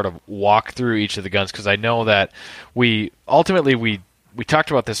to sort of walk through each of the guns, because I know that we talked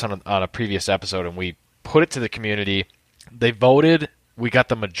about this on a previous episode, and we put it to the community. They voted. We got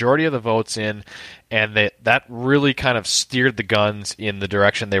the majority of the votes in, and that really kind of steered the guns in the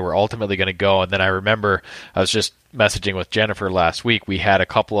direction they were ultimately going to go. And then I remember I was just messaging with Jennifer last week. We had a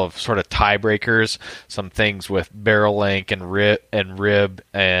couple of sort of tiebreakers, some things with barrel length and rib,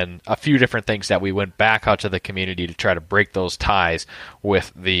 and a few different things that we went back out to the community to try to break those ties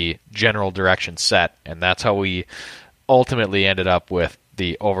with the general direction set. And that's how we ultimately ended up with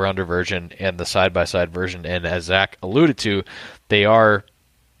the over-under version and the side-by-side version. And as Zach alluded to, they're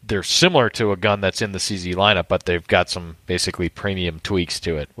similar to a gun that's in the CZ lineup, but they've got some basically premium tweaks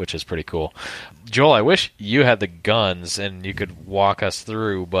to it, which is pretty cool. Joel, I wish you had the guns and you could walk us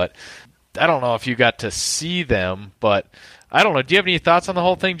through, but I don't know if you got to see them, but I don't know. Do you have any thoughts on the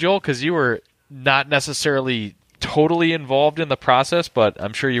whole thing, Joel? Because you were not necessarily totally involved in the process, but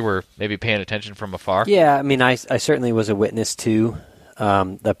I'm sure you were maybe paying attention from afar. Yeah, I mean, I certainly was a witness to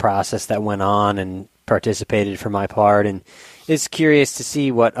the process that went on and participated for my part, and it's curious to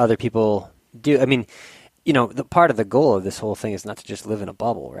see what other people do. I mean, the part of the goal of this whole thing is not to just live in a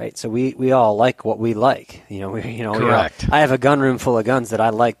bubble, right? So we all like what we like. Correct. I have a gun room full of guns that I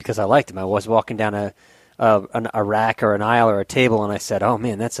like because I liked them. I was walking down a rack or an aisle or a table, and I said, "Oh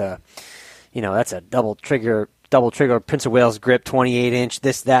man, that's a double trigger Prince of Wales grip, 28-inch,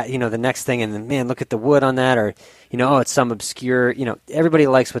 this, that, the next thing, and then, man, look at the wood on that, or, it's some obscure, everybody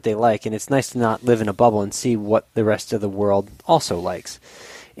likes what they like, and it's nice to not live in a bubble and see what the rest of the world also likes.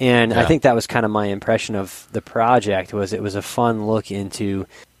 And I think that was kind of my impression of the project, was it was a fun look into,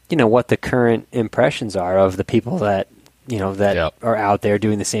 what the current impressions are of the people that, are out there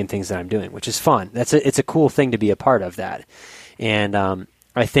doing the same things that I'm doing, which is fun. It's a cool thing to be a part of that. And,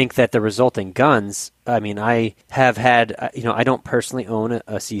 I think that the resulting guns, I mean, I have had, I don't personally own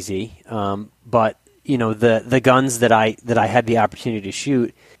a CZ, but, the guns that I had the opportunity to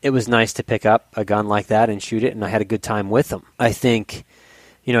shoot, it was nice to pick up a gun like that and shoot it, and I had a good time with them. I think,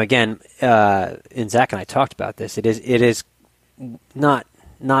 again, and Zach and I talked about this, it is not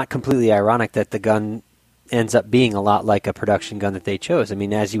completely ironic that the gun ends up being a lot like a production gun that they chose. I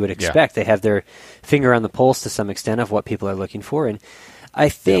mean, as you would expect, they have their finger on the pulse to some extent of what people are looking for, and I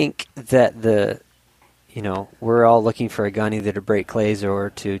think that we're all looking for a gun either to break clays or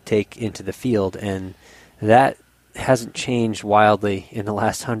to take into the field, and that hasn't changed wildly in the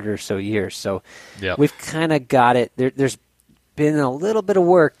last 100 or so years. So we've kind of got it. There's been a little bit of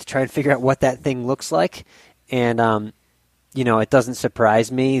work to try and figure out what that thing looks like, and it doesn't surprise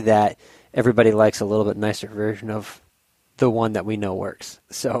me that everybody likes a little bit nicer version of the one that we know works.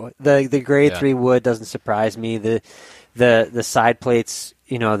 So the grade 3 wood doesn't surprise me. The side plates,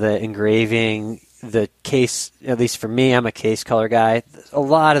 the engraving, the case, at least for me, I'm a case color guy. A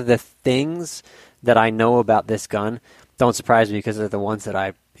lot of the things that I know about this gun don't surprise me because they're the ones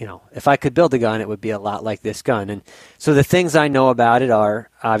that if I could build a gun, it would be a lot like this gun. And so the things I know about it are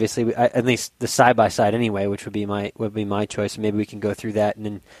obviously, at least the side-by-side anyway, which would be my choice. Maybe we can go through that, and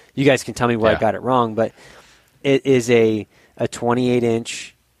then you guys can tell me where I got it wrong. But it is a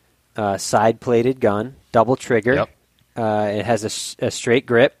 28-inch side-plated gun, double trigger. Yep. It has a straight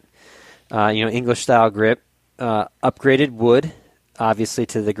grip, English-style grip, upgraded wood, obviously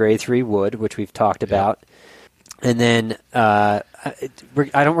to the grade 3 wood, which we've talked about. And then I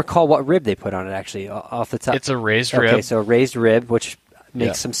don't recall what rib they put on it, actually, off the top. It's a raised rib. Okay, so a raised rib, which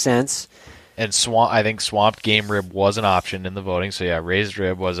makes some sense. And I think swamped game rib was an option in the voting, so raised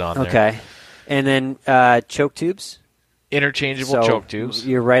rib was on there. Okay. And then choke tubes. Interchangeable choke tubes.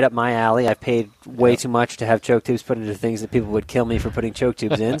 You're right up my alley. I've paid way too much to have choke tubes put into things that people would kill me for putting choke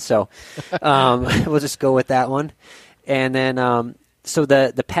tubes in. So we'll just go with that one. And then so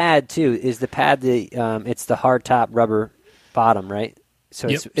the pad too is the pad. It's the hard top rubber bottom, right? So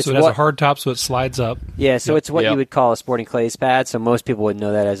Yep. it's so it has a hard top, so it slides up. Yeah, so it's what Yep. you would call a Sporting Clays pad. So most people would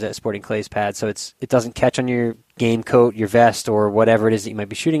know that as a Sporting Clays pad. So it doesn't catch on your game coat, your vest, or whatever it is that you might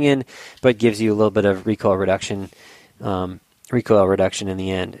be shooting in, but gives you a little bit of recoil reduction in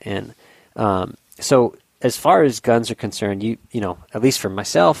the end. And so as far as guns are concerned, you know, at least for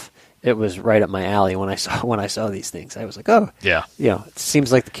myself, it was right up my alley when I saw these things. I was like, oh, Yeah. you know, it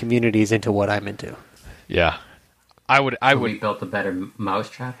seems like the community is into what I'm into. Yeah. I would We built a better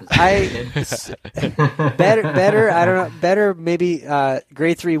mousetrap. Is that what you did? Better. I don't know. Better, maybe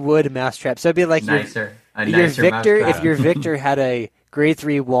grade 3 wood mousetrap. So it'd be like nicer. your Nicer Victor. mousetrap. If your Victor had a grade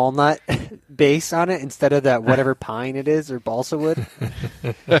 3 walnut base on it instead of that whatever pine it is or balsa wood.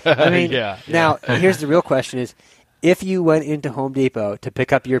 I mean, Yeah. Now here's the real question: is if you went into Home Depot to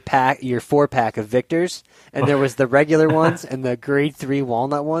pick up your 4-pack of Victors, and there was the regular ones and the grade 3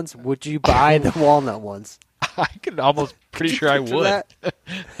 walnut ones, would you buy the walnut ones? I can almost pretty sure I Picture would. that?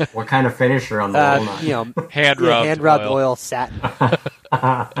 What kind of finisher on the walnut? You know, Hand-rubbed oil satin.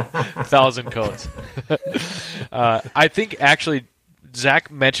 1,000 coats. I think actually Zach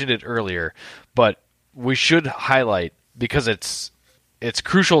mentioned it earlier, but we should highlight, because it's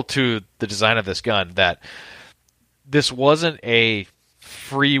crucial to the design of this gun, that this wasn't a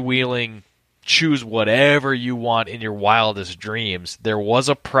freewheeling choose whatever you want in your wildest dreams. There was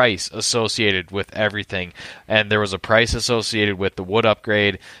a price associated with everything, and there was a price associated with the wood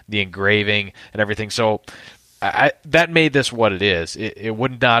upgrade, the engraving, and everything. So that made this what it is. It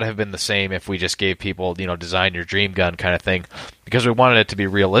would not have been the same if we just gave people, you know, design your dream gun kind of thing, because we wanted it to be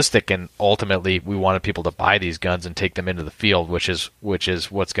realistic, and ultimately we wanted people to buy these guns and take them into the field, which is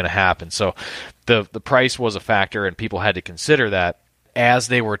what's going to happen. So the price was a factor, and people had to consider that. As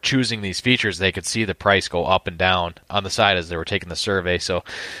they were choosing these features, they could see the price go up and down on the side as they were taking the survey. So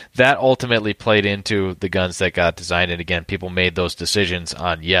that ultimately played into the guns that got designed. And again, people made those decisions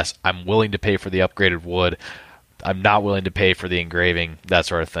on, yes, I'm willing to pay for the upgraded wood. I'm not willing to pay for the engraving, that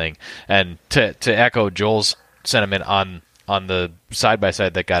sort of thing. And to echo Joel's sentiment on the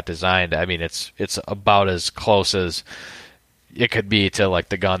side-by-side that got designed, I mean, it's about as close as it could be to like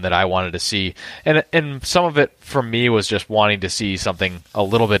the gun that I wanted to see, and some of it from me was just wanting to see something a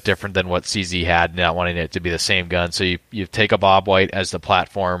little bit different than what CZ had, not wanting it to be the same gun. So you take a Bob White as the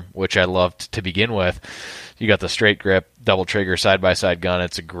platform, which I loved to begin with. You got the straight grip double trigger side-by-side gun.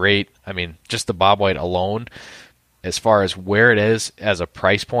 It's a great, I mean, just the Bob White alone, as far as where it is as a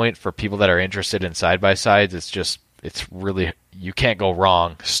price point for people that are interested in side-by-sides, it's really, you can't go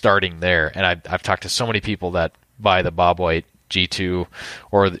wrong starting there. And I've talked to so many people that buy the Bob White G2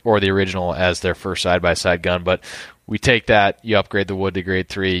 or the original as their first side-by-side gun, but we take that, you upgrade the wood to grade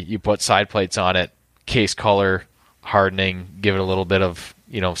 3, you put side plates on it, case color, hardening, give it a little bit of,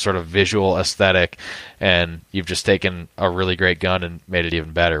 you know, sort of visual aesthetic, and you've just taken a really great gun and made it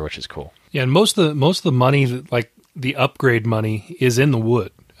even better, which is cool. Yeah, and most of the money, like the upgrade money, is in the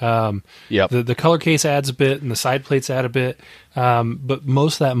wood. Yep. The color case adds a bit, and the side plates add a bit, but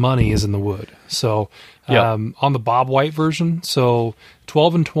most of that money is in the wood. So on the Bob White version, so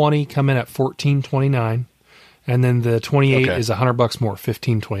 12 and 20 come in at $14.29, and then the 28 is $100 more,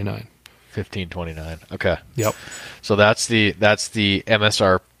 $15.29. $15.29. Okay. Yep. So that's the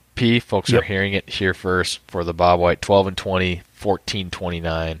MSRP. Folks are hearing it here first for the Bob White 12 and 20,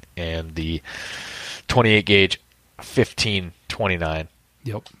 $14.29, and the 28 gauge $15.29.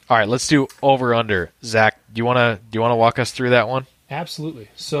 Yep. All right, let's do over under. Zach, do you want to walk us through that one? Absolutely.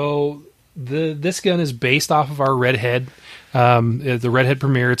 So this gun is based off of our Redhead, the Redhead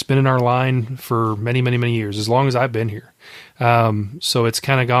Premier. It's been in our line for many, many, many years, as long as I've been here. So it's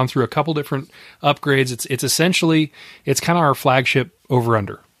kind of gone through a couple different upgrades. It's essentially, it's kind of our flagship over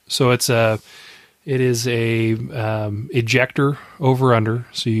under. So it is a ejector over under.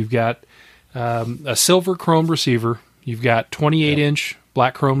 So you've got a silver chrome receiver. You've got 28-inch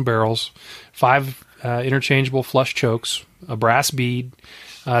black chrome barrels, 5 interchangeable flush chokes, a brass bead.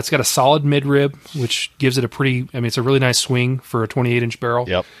 It's got a solid midrib, which gives it it's a really nice swing for a 28-inch barrel.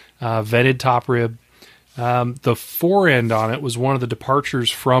 Yep. Vented top rib. The forend on it was one of the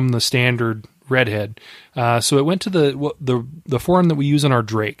departures from the standard Redhead. So it went to the forend that we use on our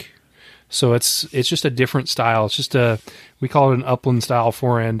Drake. So it's just a different style. It's just we call it an upland style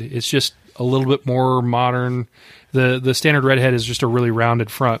forend. It's just a little bit more modern. The standard Redhead is just a really rounded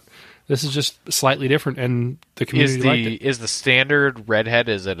front. This is just slightly different, and the community liked it. Is the standard redhead,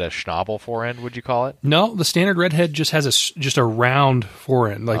 is it a schnabel forend, would you call it? No, the standard redhead just has just a round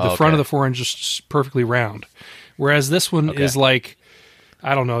forend. Like the front of the forend just perfectly round. Whereas this one is like,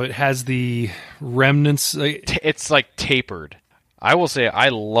 I don't know, it has the remnants. It's like tapered. I will say I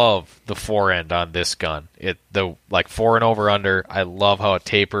love the forend on this gun. The fore and over under. I love how it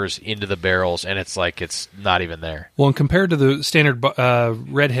tapers into the barrels, and it's like it's not even there. Well, and compared to the standard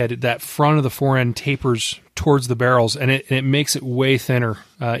redhead, that front of the forend tapers towards the barrels, and it makes it way thinner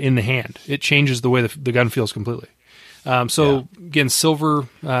in the hand. It changes the way the gun feels completely. Again, silver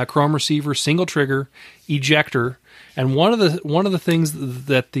chrome receiver, single trigger, ejector. And one of the things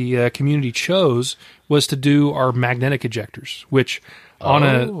that the community chose was to do our magnetic ejectors, which on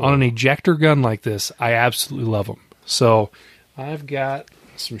an ejector gun like this, I absolutely love them. So I've got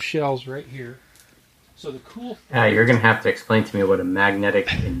some shells right here. So the cool thing, you're going to have to explain to me what a magnetic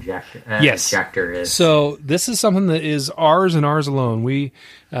ejector is. So this is something that is ours and ours alone. We've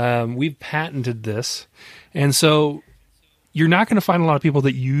patented this, and so you're not going to find a lot of people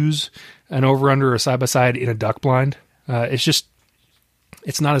that use an over-under or side-by-side in a duck blind.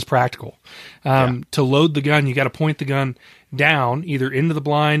 It's not as practical. To load the gun, you got to point the gun down, either into the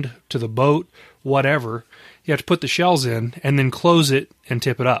blind, to the boat, whatever. You have to put the shells in and then close it and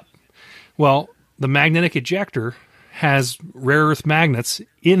tip it up. Well, the magnetic ejector has rare earth magnets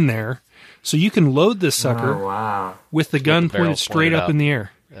in there, so you can load this sucker with the gun pointed straight up in the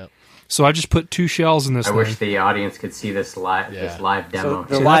air. So I just put 2 shells in this thing. I wish the audience could see this live demo.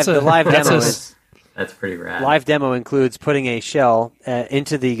 So the live demo is... That's pretty rad. Live demo includes putting a shell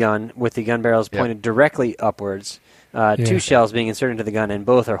into the gun with the gun barrels pointed directly upwards, 2 shells being inserted into the gun, and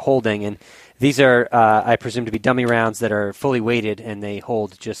both are holding. And these are, I presume, to be dummy rounds that are fully weighted, and they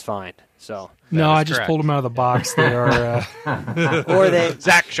hold just fine. So no, I just pulled them out of the box. They are... or they...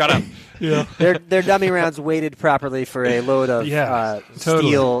 Zach, shut up. Yeah. They're dummy rounds weighted properly for a load of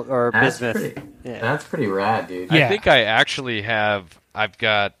steel or bismuth. That's pretty rad, dude. I think I actually I've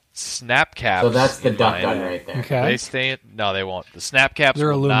got snap caps. So that's the duck gun right there. Okay. They stay in? No, they won't. The snap caps will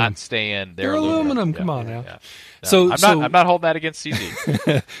aluminum. not stay in. They're aluminum. Come on now. Yeah. No, I'm not holding that against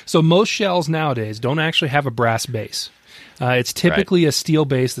CZ. So most shells nowadays don't actually have a brass base. It's typically a steel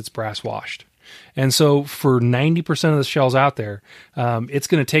base that's brass washed. And so for 90% of the shells out there, it's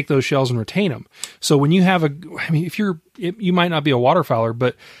going to take those shells and retain them. So when you have you might not be a waterfowler,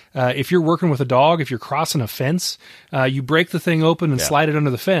 but if you're working with a dog, if you're crossing a fence, you break the thing open and slide it under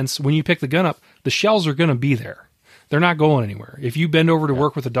the fence. When you pick the gun up, the shells are going to be there. They're not going anywhere. If you bend over to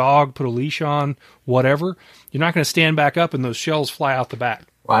work with a dog, put a leash on, whatever, you're not going to stand back up and those shells fly out the back.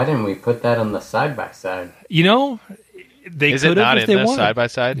 Why didn't we put that on the side-by-side? They Is could it not have if in they the wanted. side by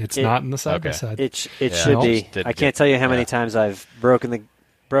side? It's not in the side by side. It should be. I can't tell you how many times I've broken the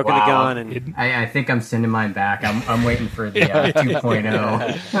gun. And I think I'm sending mine back. I'm waiting for the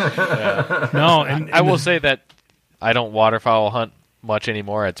 2.0. No, and I will say that I don't waterfowl hunt much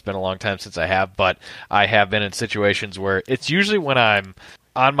anymore. It's been a long time since I have, but I have been in situations where it's usually when I'm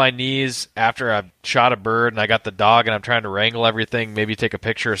on my knees after I've shot a bird and I got the dog and I'm trying to wrangle everything, maybe take a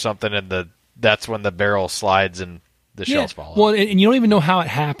picture or something, and that's when the barrel slides and the shells fall out. Well, and you don't even know how it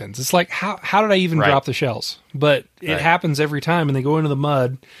happens. It's like, how did I even drop the shells? But it happens every time, and they go into the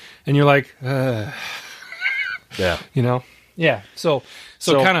mud, and you're like, Yeah. Yeah. So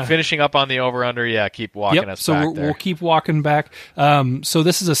kind of finishing up on the over-under, keep walking us back there. We'll keep walking back. So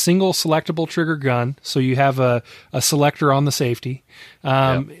this is a single selectable trigger gun. So you have a selector on the safety.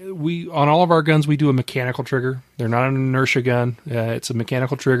 We on all of our guns, we do a mechanical trigger. They're not an inertia gun. It's a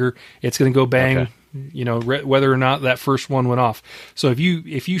mechanical trigger. It's going to go bang. Okay. Whether or not that first one went off. So if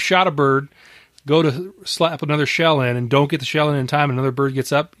you shot a bird, go to slap another shell in and don't get the shell in time, and another bird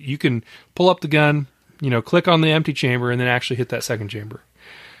gets up, you can pull up the gun, click on the empty chamber, and then actually hit that second chamber.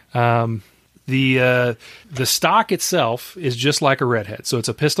 The stock itself is just like a redhead, so it's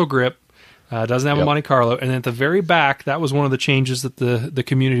a pistol grip. Doesn't have a Monte Carlo, and at the very back, that was one of the changes that the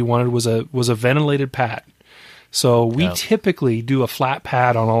community wanted was a ventilated pad. So we typically do a flat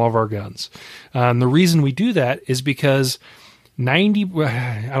pad on all of our guns. The reason we do that is because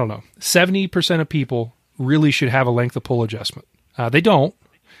 70% of people really should have a length of pull adjustment. They don't.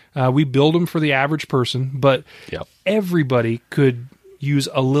 We build them for the average person, but everybody could use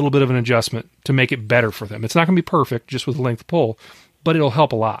a little bit of an adjustment to make it better for them. It's not going to be perfect just with a length of pull, but it'll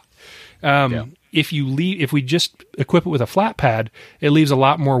help a lot. If we just equip it with a flat pad, it leaves a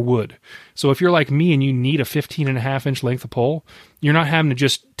lot more wood. So if you're like me and you need a 15.5-inch length of pull, you're not having to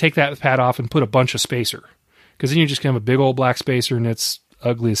just take that pad off and put a bunch of spacer, because then you're just going to have a big old black spacer and it's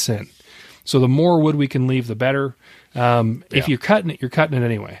ugly as sin. So the more wood we can leave, the better. If you're cutting it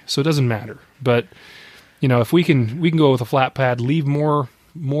anyway, so it doesn't matter. But if we can go with a flat pad, leave more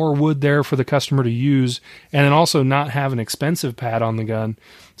wood there for the customer to use, and then also not have an expensive pad on the gun.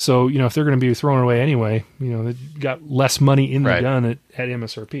 So if they're going to be thrown away anyway, they've got less money in the gun at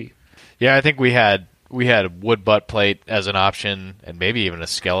MSRP. Yeah, I think we had wood butt plate as an option, and maybe even a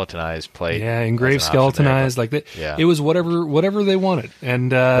skeletonized plate. Yeah, engraved skeletonized like that. Yeah. It was whatever they wanted,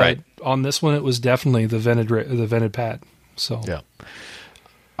 and on this one, it was definitely the vented pad. So yeah.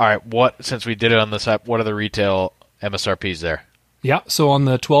 All right, since we did it on this app, what are the retail MSRPs there? Yeah, so on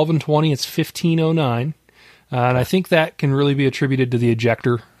the 12 and 20, it's $1,509, and I think that can really be attributed to the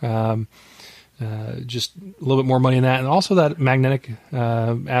ejector. Just a little bit more money in that, and also that magnetic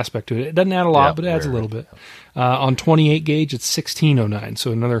aspect to it. It doesn't add a lot, but it adds a little bit. On 28 gauge, it's $1,609,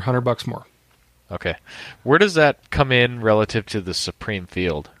 so another $100 more. Okay, where does that come in relative to the Supreme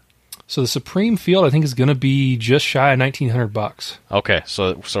Field? So the Supreme Field, I think, is going to be just shy of $1,900. Okay,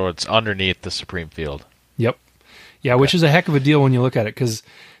 so it's underneath the Supreme Field. Yep. Yeah, which is a heck of a deal when you look at it, because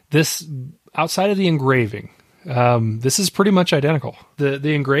this, outside of the engraving, this is pretty much identical.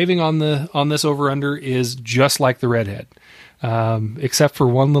 The engraving on this over-under is just like the Redhead, except for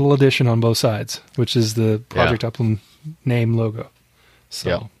one little addition on both sides, which is the Project Upland name logo. So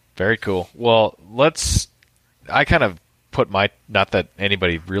yeah, very cool. Well, I kind of put not that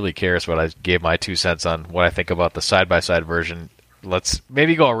anybody really cares, but I gave my 2 cents on what I think about the side-by-side version. Let's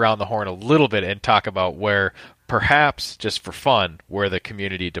maybe go around the horn a little bit and talk about where, perhaps just for fun, where the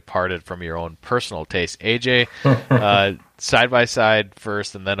community departed from your own personal taste. AJ, side-by-side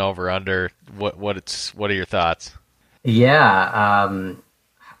first and then over-under. What are your thoughts? Yeah,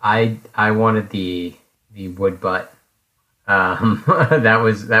 I wanted the wood butt.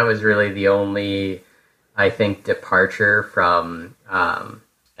 That was really the only, I think, departure from,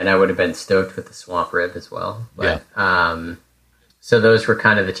 and I would have been stoked with the Swamp Rib as well. But, so those were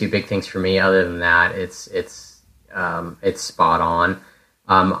kind of the two big things for me. Other than that, it's spot on.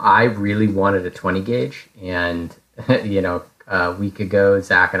 I really wanted a 20 gauge, and a week ago,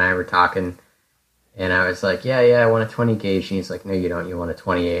 Zach and I were talking, and I was like, yeah, I want a 20 gauge. And he's like, no, you don't. You want a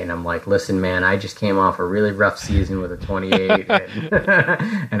 28. And I'm like, listen, man, I just came off a really rough season with a 28,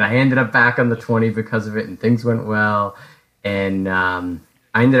 and I ended up back on the 20 because of it, and things went well. And I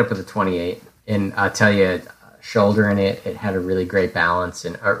ended up with a 28, and I'll tell you, shoulder in it had a really great balance,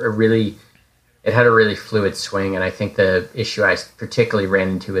 and it had a really fluid swing. And I think the issue I particularly ran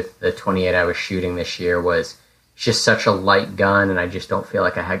into with the 28 I was shooting this year was it's just such a light gun, and I just don't feel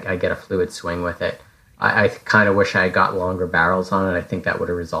like I get a fluid swing with it. I kind of wish I had got longer barrels on it. I think that would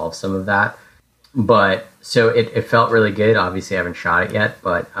have resolved some of that. But so it felt really good. Obviously, I haven't shot it yet,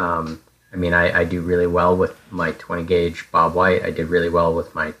 but I do really well with my 20 gauge Bob White. I did really well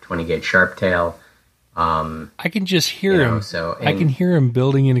with my 20 gauge Sharptail. I can just hear him. I can hear him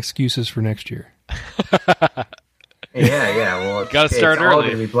building in excuses for next year. Yeah. Well, gotta start it's early.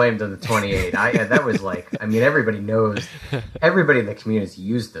 All to be blamed on the 28. That was everybody knows. Everybody in the community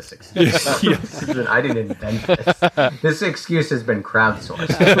used this excuse. I didn't invent this. This excuse has been crowdsourced.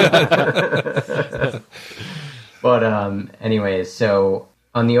 But anyways, so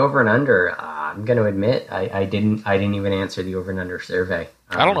on the over and under, I'm going to admit I didn't even answer the over and under survey.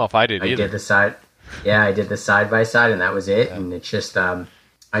 I don't know if I did either. I did the side. Yeah, I did the side by side, and that was it. Yeah. And it's just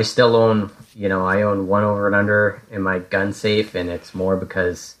I still own, I own one over and under in my gun safe, and it's more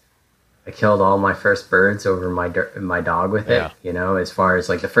because I killed all my first birds over my dog with it. Yeah. As far as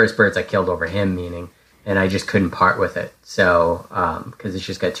like the first birds I killed over him, meaning, and I just couldn't part with it. So because it's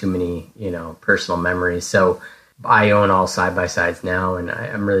just got too many, personal memories. So I own all side by sides now, and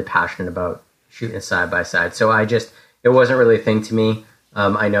I'm really passionate about shooting a side by side. So it wasn't really a thing to me.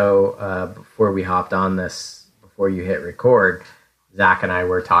 I know before we hopped on this, before you hit record, Zach and I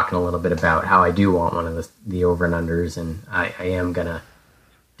were talking a little bit about how I do want one of the over and unders, and I am gonna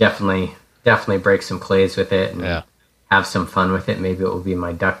definitely break some clays with it and have some fun with it. Maybe it will be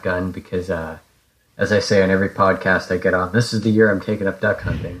my duck gun because, as I say on every podcast I get on, this is the year I'm taking up duck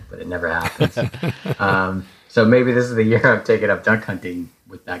hunting, but it never happens. So maybe this is the year I'm taking up duck hunting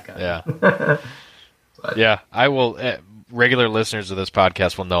with that gun. Yeah, yeah, I will. Regular listeners of this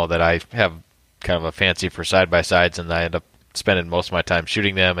podcast will know that I have kind of a fancy for side-by-sides, and I end up spending most of my time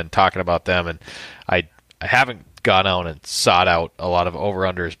shooting them and talking about them, and I haven't gone out and sought out a lot of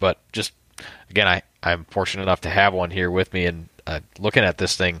over-unders, but just, again, I'm fortunate enough to have one here with me, and looking at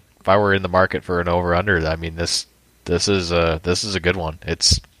this thing, if I were in the market for an over-under, I mean, this is a good one.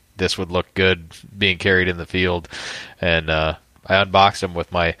 This would look good being carried in the field, and I unboxed him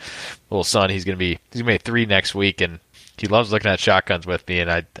with my little son. He's gonna be 3 next week, and he loves looking at shotguns with me,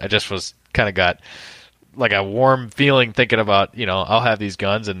 and I just was kind of got like a warm feeling thinking about, I'll have these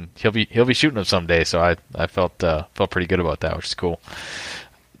guns and he'll be shooting them someday. So I felt pretty good about that, which is cool.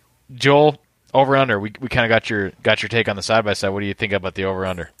 Joel, over under. We kind of got your take on the side by side. What do you think about the over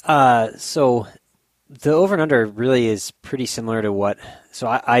under? So the over and under really is pretty similar to what. So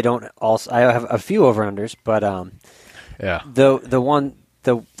I have a few over unders, but yeah. The one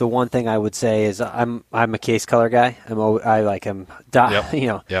thing I would say is I'm a case color guy.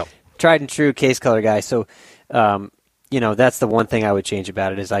 Yep. Tried and true case color guy. So that's the one thing I would change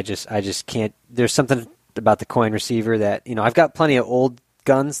about it is I just can't. There's something about the coin receiver that I've got plenty of old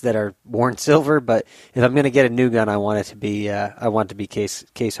guns that are worn silver, but if I'm going to get a new gun, I want it to be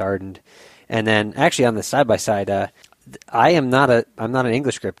case hardened. And then actually on the side by side, I'm not an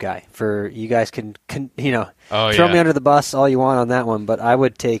English grip guy. For you guys can throw me under the bus all you want on that one, but I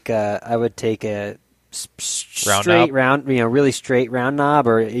would take a straight round, really straight round knob,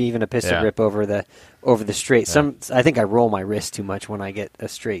 or even a pistol grip over the straight. Yeah. I think I roll my wrist too much when I get a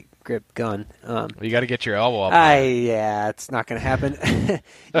straight grip gun. You got to get your elbow up. It's not going to happen.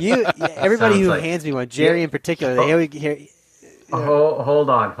 Everybody who hands me one, Jerry in particular, they always hear. Hold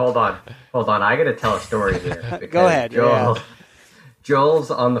on. I got to tell a story here. Go ahead. Joel's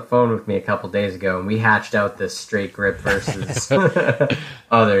on the phone with me a couple days ago, and we hatched out this straight grip versus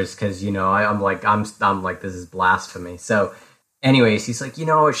others because I'm like this is blasphemy. So, anyways, he's like,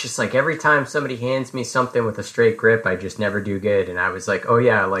 it's just like every time somebody hands me something with a straight grip, I just never do good. And I was like, oh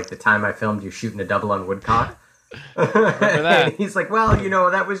yeah, like the time I filmed you shooting a double on woodcock. Remember that? And he's like, well,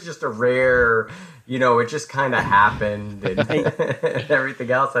 that was just a rare. It just kind of happened and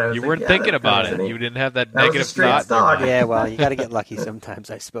everything else. And I was you weren't thinking about it. You didn't have that negative thought. Yeah, well, you got to get lucky sometimes,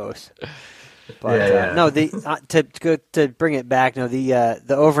 I suppose. But no, to bring it back, no, the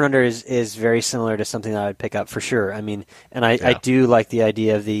over and under is very similar to something that I would pick up for sure. I mean, and I do like the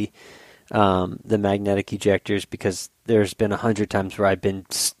idea of the magnetic ejectors because there's been 100 times where I've been,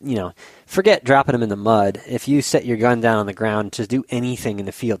 forget dropping them in the mud. If you set your gun down on the ground to do anything in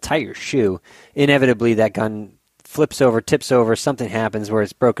the field, tie your shoe, inevitably that gun flips over, tips over, something happens where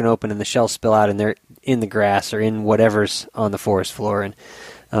it's broken open and the shells spill out and they're in the grass or in whatever's on the forest floor. And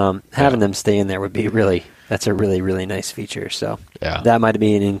having them stay in there would be that's a really, really nice feature. So that might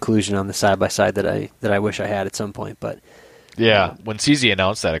be an inclusion on the side-by-side that I wish I had at some point. But yeah, when CZ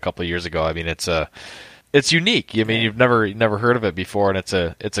announced that a couple of years ago, I mean, it's unique. I mean, you've never heard of it before, and it's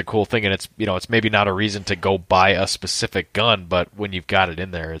a cool thing, and it's maybe not a reason to go buy a specific gun, but when you've got it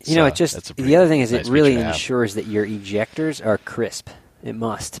in there, it's the other thing is nice it really feature to have. ensures that your ejectors are crisp. It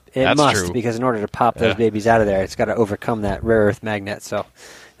must. That's true. Because in order to pop those babies out of there, it's got to overcome that rare earth magnet. So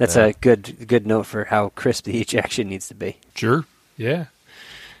that's a good note for how crisp the ejection needs to be. Sure. Yeah.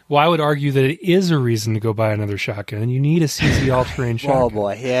 Well, I would argue that it is a reason to go buy another shotgun. You need a CZ all-terrain shotgun. Oh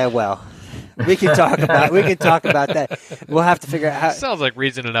boy, yeah. Well, we can talk about that. We'll have to figure out how. Sounds like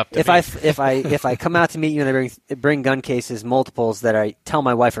reason enough. To if I come out to meet you and I bring gun cases, multiples that I tell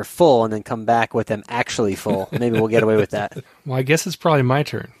my wife are full, and then come back with them actually full, maybe we'll get away with that. Well, I guess it's probably my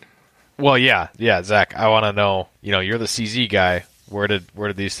turn. Well, yeah, Zach. I want to know. You're the CZ guy. Where did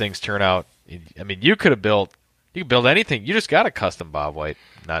these things turn out? I mean, you could build anything. You just got a custom Bob White.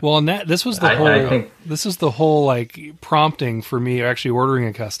 Well, and this was the whole like prompting for me actually ordering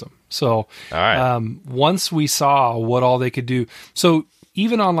a custom. So, all right. Once we saw what all they could do, so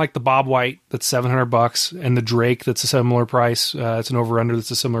even on like the Bob White that's $700 and the Drake that's a similar price, it's an over under that's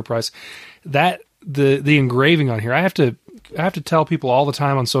a similar price. That the engraving on here, I have to tell people all the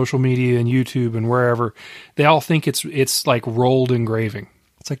time on social media and YouTube and wherever, they all think it's like rolled engraving.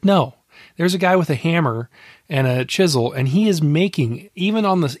 It's like, no. There's a guy with a hammer and a chisel, and he is making even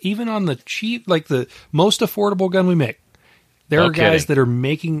on the cheap, like the most affordable gun we make. There are guys that are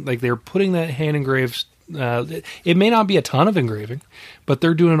making, like they're putting that hand engraved. It may not be a ton of engraving, but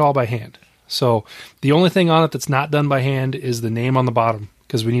they're doing it all by hand. So the only thing on it that's not done by hand is the name on the bottom,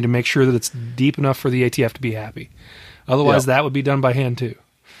 because we need to make sure that it's deep enough for the ATF to be happy. Otherwise, that would be done by hand too.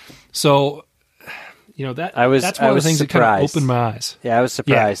 So. That's one of the things that kind of opened my eyes. Yeah, I was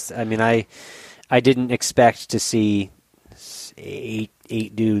surprised. Yeah. I mean, I didn't expect to see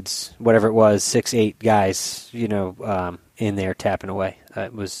eight dudes, whatever it was, 6-8 guys, in there tapping away.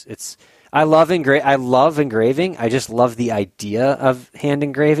 I love engraving. I just love the idea of hand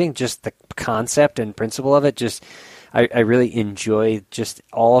engraving, just the concept and principle of it. I really enjoy just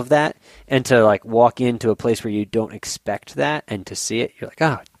all of that, and to like walk into a place where you don't expect that and to see it, you're like,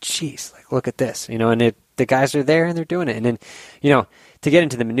 oh, geez, like look at this, and the guys are there and they're doing it. And then, to get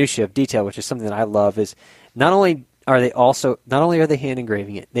into the minutia of detail, which is something that I love, is not only also not only are they hand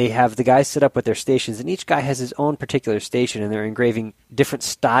engraving it, they have the guys set up with their stations, and each guy has his own particular station, and they're engraving different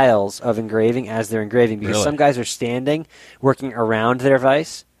styles of engraving as they're engraving, because Really? some guys are standing working around their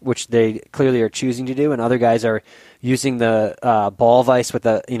vise, which they clearly are choosing to do, and other guys are using the ball vise with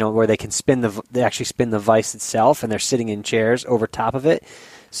the where they can they actually spin the vise itself, and they're sitting in chairs over top of it.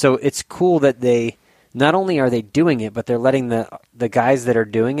 So it's cool that they not only are they doing it, but they're letting the guys that are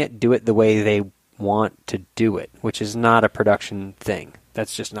doing it do it the way they want to do it, which is not a production thing.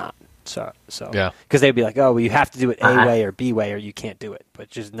 That's just not. So Yeah. because they'd be like, oh, well, you have to do it A way or B way, or you can't do it, but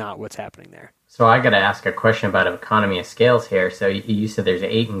just not what's happening there. So I got to ask a question about economy of scales here. So you said there's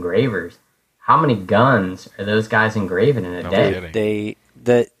 8 engravers. How many guns are those guys engraving in a day?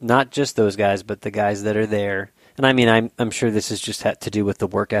 kidding. Not just those guys, but the guys that are there. And I mean, I'm sure this is just had to do with the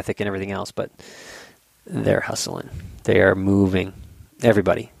work ethic and everything else, but they're hustling. They are moving.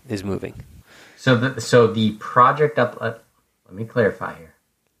 Everybody is moving. So the project let me clarify here.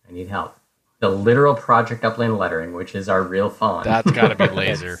 I need help. The literal Project Upland lettering, which is our real font. That's got to be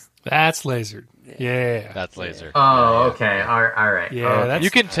laser. That's lasered. Yeah. That's laser. Oh, okay. All right. Yeah, Okay.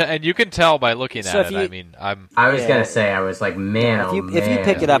 that's- You can tell by looking So at if it. you- I mean, I was Yeah. gonna say, I was like, man, If you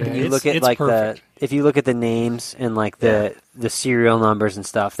pick it up and Yeah, you look at it's like perfect. if you look at the names and like the serial numbers and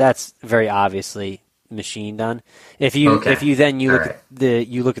stuff, that's very obviously machine done. If you Okay. you look All at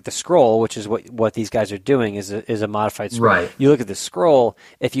you look at the scroll, which is what these guys are doing is a modified scroll. Right. You look at the scroll.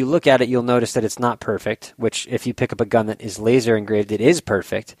 If you look at it, you'll notice that it's not perfect. Which if you pick up a gun that is laser engraved, it is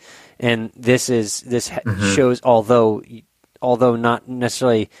perfect. And this shows although not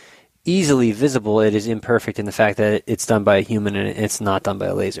necessarily easily visible, it is imperfect in the fact that it's done by a human and it's not done by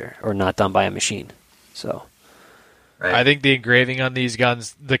a laser or not done by a machine. So Right. I think the engraving on these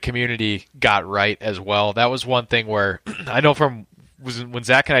guns, the community got right as well. That was one thing where I know when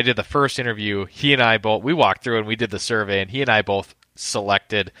Zach and I did the first interview, he and I we walked through and we did the survey, and he and I both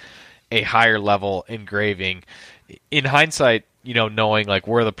selected a higher level engraving. In hindsight, knowing like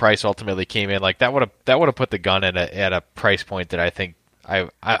where the price ultimately came in, like that would have put the gun at a price point that I think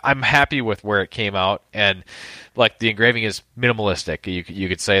I'm happy with where it came out, and like the engraving is minimalistic. You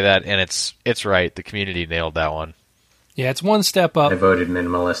could say that, and it's right. The community nailed that one. Yeah, it's one step up. I voted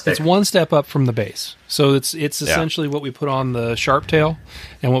minimalistic. It's one step up from the base. So it's essentially what we put on the Sharp Tail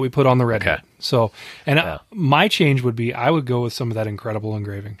and what we put on the Red Hood. Okay. So, my change would be I would go with some of that incredible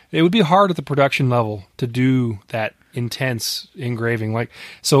engraving. It would be hard at the production level to do that intense engraving.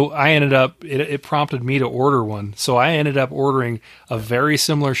 So I ended up, it prompted me to order one. So I ended up ordering a very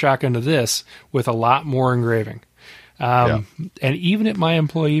similar shotgun to this with a lot more engraving. And even at my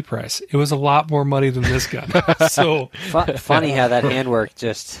employee price, it was a lot more money than this gun. So funny how that handwork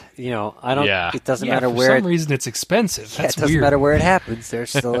just I don't. Yeah. It doesn't yeah, matter for where. some reason it's expensive. Yeah, That's it doesn't weird. matter where it happens. There's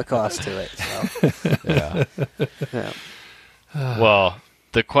still a cost to it. So. Yeah. Well,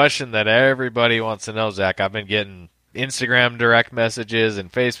 the question that everybody wants to know, Zach, I've been getting Instagram direct messages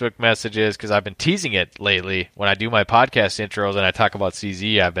and Facebook messages because I've been teasing it lately. When I do my podcast intros and I talk about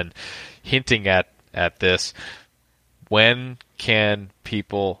CZ, I've been hinting at this. When can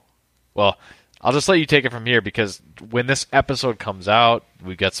people... Well, I'll just let you take it from here because when this episode comes out,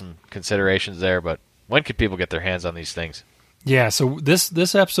 we've got some considerations there, but when can people get their hands on these things? Yeah, so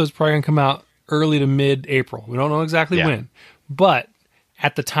this episode's probably going to come out early to mid-April. We don't know exactly when. But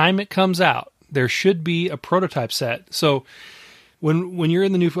at the time it comes out, there should be a prototype set. So when you're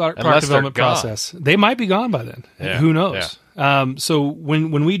in the new product development process, they might be gone by then. Yeah, Who knows? Yeah. So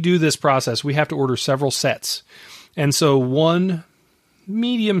when we do this process, we have to order several sets. And so one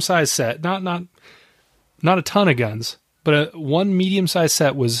medium-sized set, not a ton of guns, but one medium-sized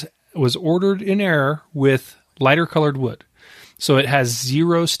set was ordered in error with lighter colored wood. So it has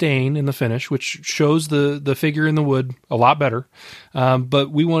zero stain in the finish, which shows the figure in the wood a lot better.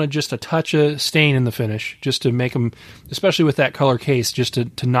 But we wanted just a touch of stain in the finish, just to make them, especially with that color case, just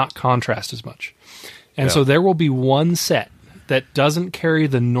to not contrast as much. And so there will be one set that doesn't carry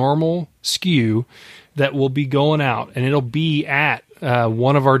the normal SKU that will be going out, and it'll be at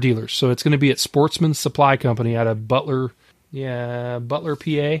one of our dealers. So it's going to be at Sportsman's Supply Company out of Butler,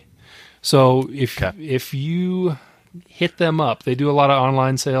 PA. So if you hit them up, they do a lot of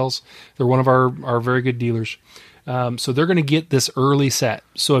online sales. They're one of our very good dealers. So they're going to get this early set.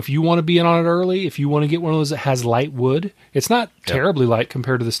 So if you want to be in on it early, if you want to get one of those that has light wood, it's not terribly light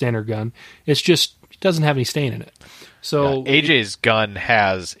compared to the standard gun. It's just it doesn't have any stain in it. So AJ's gun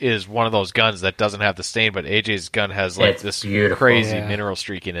is one of those guns that doesn't have the stain, but AJ's gun has It's this beautiful. crazy Yeah. mineral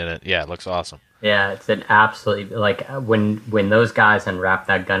streaking in it. Yeah, it looks awesome. Yeah, it's an absolutely when those guys unwrapped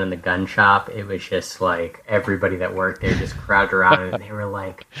that gun in the gun shop, it was just like everybody that worked there just crowded around it and they were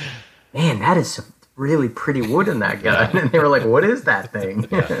like, "Man, that is some really pretty wood in that gun. And they were like, what is that thing?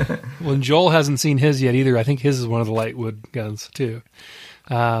 Well, and Joel hasn't seen his yet either. I think his is one of the light wood guns too.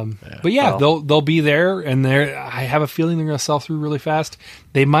 But yeah, they'll be there, and I have a feeling they're going to sell through really fast.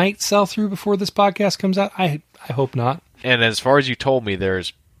 They might sell through before this podcast comes out. I hope not. And as far as you told me,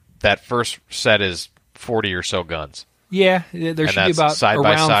 there's that first set is 40 or so guns. Yeah, there should be about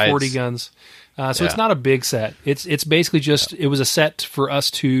around 40 guns. So it's not a big set. It's basically just it was a set for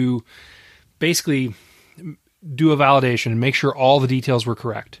us to basically do a validation and make sure all the details were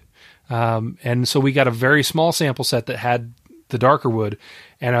correct. And so we got a very small sample set that had the darker wood,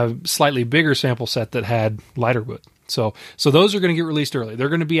 and a slightly bigger sample set that had lighter wood. So those are going to get released early. They're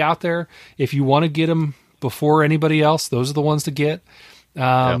going to be out there. If you want to get them before anybody else, those are the ones to get.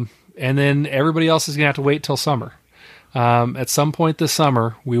 And then everybody else is going to have to wait till summer. At some point this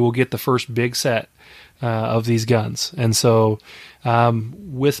summer, we will get the first big set of these guns. And so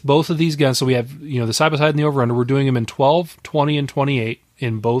with both of these guns, so we have the side-by-side and the over-under, we're doing them in 12, 20, and 28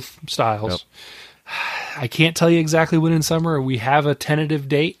 in both styles. Yep. I can't tell you exactly when in summer. We have a tentative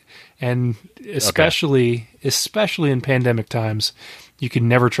date, and especially in pandemic times, you can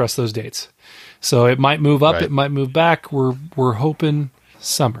never trust those dates. So it might move up, it might move back. We're hoping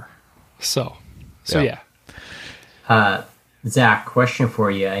summer. So yeah. Zach, question for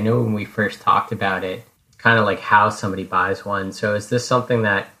you. I know when we first talked about it, kind of like how somebody buys one. So is this something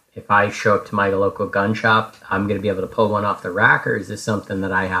that if I show up to my local gun shop, I'm going to be able to pull one off the rack, or is this something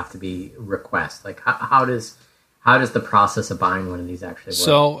that I have to request? Like, how does the process of buying one of these actually work?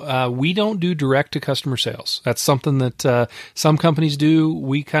 So we don't do direct to customer sales. That's something that some companies do.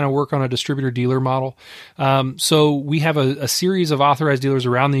 We kind of work on a distributor dealer model. So we have a series of authorized dealers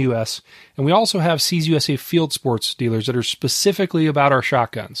around the U.S., and we also have CZUSA Field Sports dealers that are specifically about our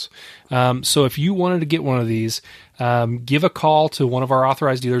shotguns. So if you wanted to get one of these, give a call to one of our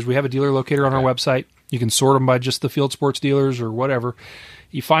authorized dealers. We have a dealer locator on our website. You can sort them by just the Field Sports dealers or whatever.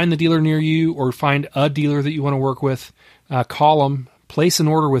 You find the dealer near you or find a dealer that you want to work with, call them, place an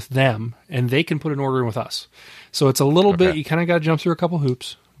order with them, and they can put an order in with us. So it's a little bit, you kind of got to jump through a couple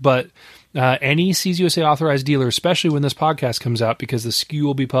hoops, but any CZUSA authorized dealer, especially when this podcast comes out, because the SKU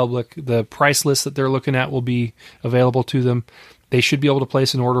will be public, the price list that they're looking at will be available to them, they should be able to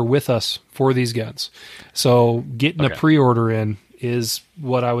place an order with us for these guns. So getting a pre-order in is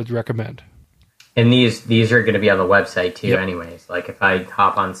what I would recommend. And these are going to be on the website too, anyways. Like if I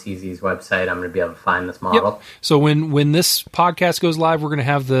hop on CZ's website, I'm going to be able to find this model. Yep. So when this podcast goes live, we're going to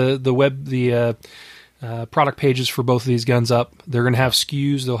have the product pages for both of these guns up. They're going to have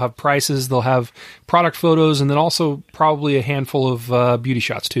SKUs, they'll have prices, they'll have product photos, and then also probably a handful of beauty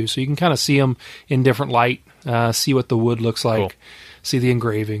shots too. So you can kind of see them in different light, see what the wood looks like, see the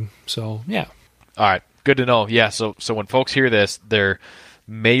engraving. So yeah. All right, good to know. Yeah. So when folks hear this, there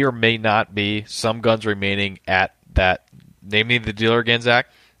may or may not be some guns remaining at that. Name me the dealer again, Zach.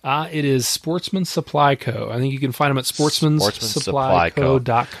 It is Sportsman Supply Co. I think you can find them at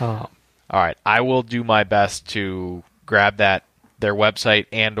sportsmansupplyco.com. All right. I will do my best to grab their website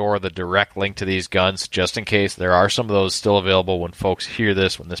and or the direct link to these guns just in case. There are some of those still available when folks hear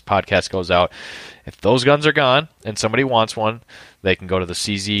this, when this podcast goes out. If those guns are gone and somebody wants one, they can go to the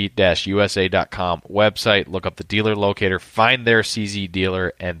cz-usa.com website, look up the dealer locator, find their CZ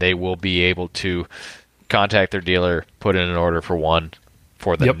dealer, and they will be able to contact their dealer, put in an order for one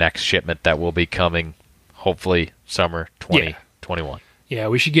for the next shipment that will be coming, hopefully summer 2021. Yeah,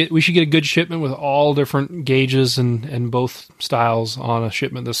 we should get a good shipment with all different gauges and both styles on a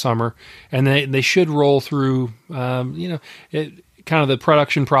shipment this summer, and they should roll through. Kind of the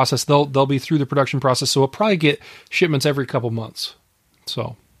production process. They'll be through the production process, so we'll probably get shipments every couple months.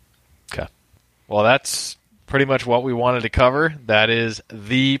 So, okay. Well, that's pretty much what we wanted to cover. That is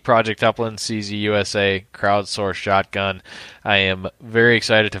the Project Upland CZUSA crowdsourced shotgun. I am very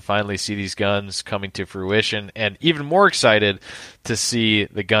excited to finally see these guns coming to fruition, and even more excited to see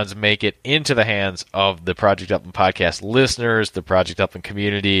the guns make it into the hands of the Project Upland podcast listeners, the Project Upland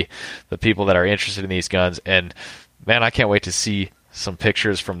community, the people that are interested in these guns. And man, I can't wait to see some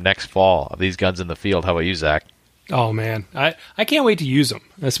pictures from next fall of these guns in the field. How about you, Zach? Oh, man. I can't wait to use them,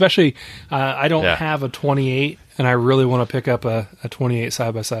 especially I don't have a 28, and I really want to pick up a 28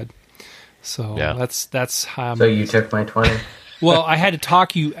 side-by-side. So that's how I'm... So you took my 20? Well, I had to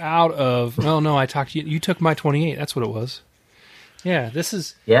talk you out of... No, I talked you... You took my 28. That's what it was. Yeah, this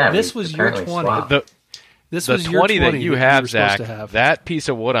was your 20. This was 20 that you have, Zach, that piece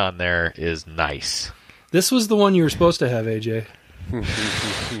of wood on there is nice. This was the one you were supposed to have, AJ.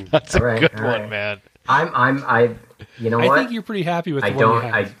 That's a good one, man. You know what? I think you're pretty happy with the one you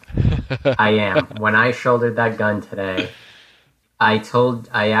have. I am. When I shouldered that gun today,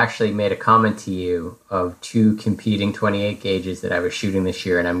 I actually made a comment to you of 2 competing 28 gauges that I was shooting this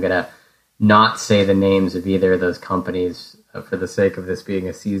year, and I'm going to not say the names of either of those companies for the sake of this being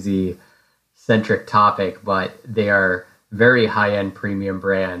a CZ-centric topic, but they are very high-end premium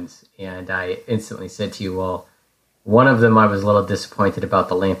brands. And I instantly said to you, well, one of them I was a little disappointed about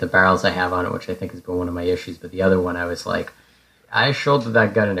the length of barrels I have on it, which I think has been one of my issues. But the other one, I was like, I shouldered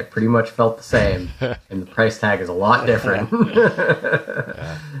that gun and it pretty much felt the same. And the price tag is a lot different.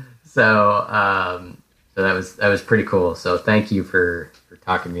 So that was pretty cool. So thank you for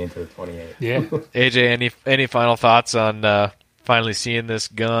talking me into the 28. Yeah. AJ, any final thoughts on finally seeing this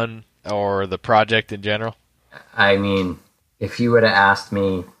gun or the project in general? I mean, if you would have asked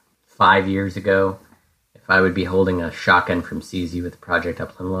me 5 years ago if I would be holding a shotgun from CZ with the Project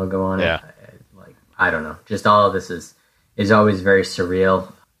Upland logo on it, I don't know. Just all of this is always very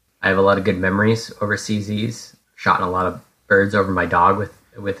surreal. I have a lot of good memories over CZs. Shot a lot of birds over my dog with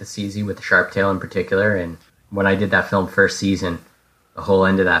the CZ, with the Sharptail in particular. And when I did that film first season, the whole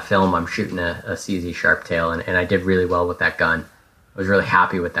end of that film, I'm shooting a CZ Sharptail, and I did really well with that gun. I was really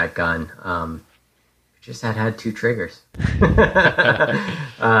happy with that gun. Just had 2 triggers.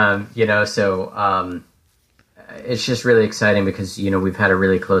 It's just really exciting because, we've had a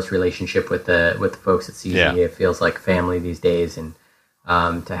really close relationship with the folks at CZ. Yeah. It feels like family these days, and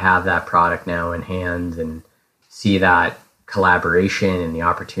to have that product now in hands and see that collaboration and the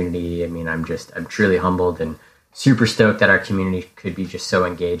opportunity, I mean, I'm truly humbled and super stoked that our community could be just so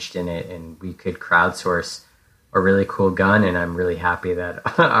engaged in it, and we could crowdsource a really cool gun. And I'm really happy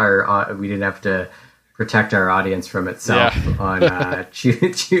that we didn't have to protect our audience from itself on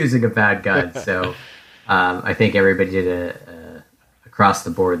choosing a bad gun. So I think everybody did across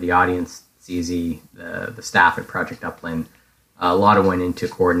the board, the audience, CZ, the staff at Project Upland, a lot of went into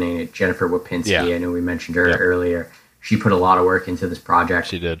coordinating it. Jennifer Wapinski, I know we mentioned her earlier. She put a lot of work into this project.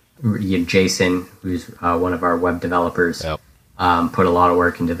 She did. Jason, who's one of our web developers, put a lot of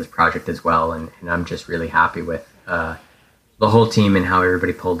work into this project as well. And I'm just really happy with the whole team and how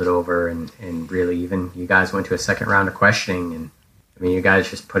everybody pulled it over, and really even you guys went to a second round of questioning, and I mean, you guys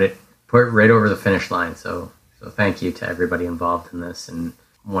just put it right over the finish line. So thank you to everybody involved in this. And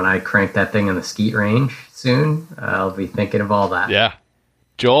when I crank that thing in the skeet range soon, I'll be thinking of all that. Yeah.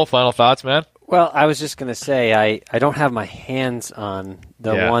 Joel, final thoughts, man? Well, I was just going to say I don't have my hands on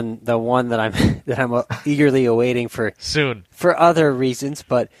the one that I'm eagerly awaiting for soon for other reasons.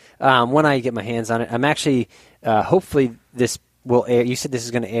 But when I get my hands on it, I'm actually hopefully this will air. You said this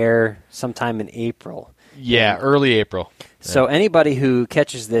is going to air sometime in April. Yeah, early April. So anybody who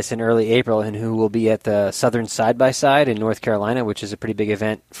catches this in early April and who will be at the Southern Side-by-Side in North Carolina, which is a pretty big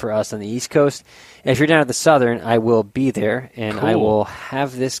event for us on the East Coast, if you're down at the Southern, I will be there, and I will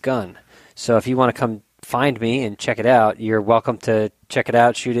have this gun. So if you want to come find me and check it out, you're welcome to check it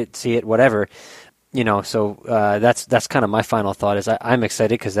out, shoot it, see it, whatever. So that's kind of my final thought is I'm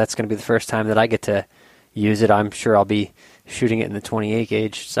excited because that's going to be the first time that I get to use it. I'm sure I'll be shooting it in the 28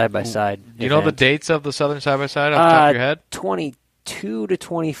 gauge side-by-side. Do you know the dates of the Southern side-by-side off the top of your head? 22 to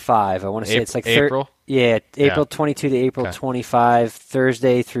 25. I want to say it's like April? April 22 to April 25,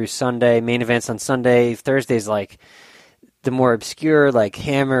 Thursday through Sunday. Main events on Sunday. Thursday's like the more obscure, like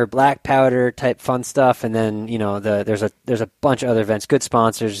Hammer, Black Powder type fun stuff, and then there's a bunch of other events. Good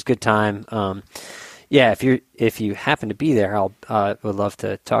sponsors, good time. If you happen to be there, I would love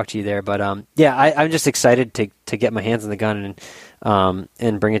to talk to you there. But I'm just excited to get my hands on the gun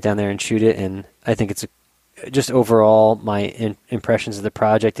and bring it down there and shoot it. And I think it's just overall my impressions of the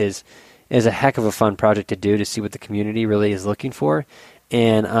project is a heck of a fun project to do, to see what the community really is looking for.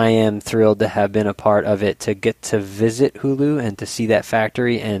 And I am thrilled to have been a part of it, to get to visit Hulu and to see that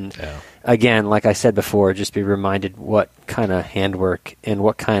factory. And again, like I said before, just be reminded what kind of handwork and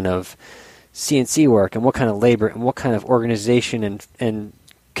what kind of CNC work and what kind of labor and what kind of organization and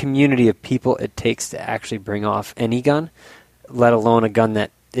community of people it takes to actually bring off any gun, let alone a gun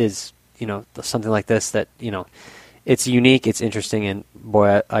that is, something like this that, it's unique, it's interesting, and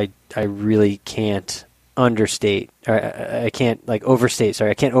boy, I really can't overstate the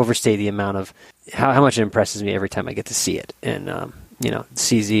amount of how much it impresses me every time I get to see it. And,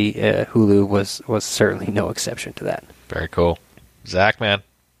 CZ Hulu was certainly no exception to that. Very cool. Zach, man,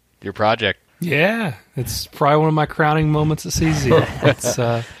 your project. Yeah, it's probably one of my crowning moments at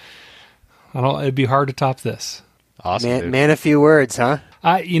CZ. It'd be hard to top this. Awesome, man, a few words, huh?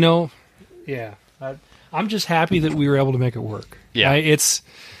 I'm just happy that we were able to make it work. Yeah, it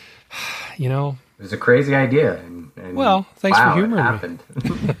was a crazy idea. And thanks for humoring it happened.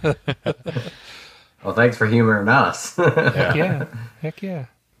 Well, thanks for humoring us. Heck yeah.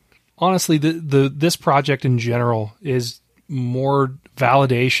 Honestly, this project in general is more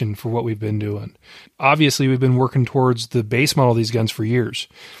validation for what we've been doing. Obviously, we've been working towards the base model of these guns for years.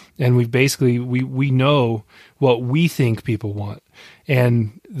 And we've basically, we know what we think people want.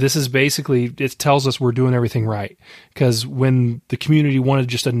 And this is basically, it tells us we're doing everything right. Because when the community wanted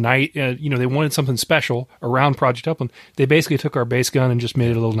just a night, they wanted something special around Project Upland, they basically took our base gun and just made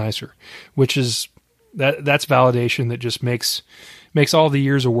it a little nicer, which is, that's validation that just makes all the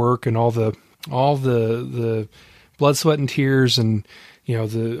years of work and all the blood, sweat, and tears, and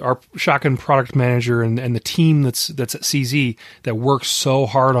our shotgun product manager and the team that's at CZ that works so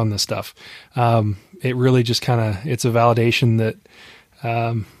hard on this stuff. It really just it's a validation that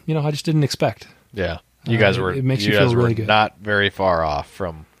I just didn't expect. Yeah, you guys were it makes you feel really good. Not very far off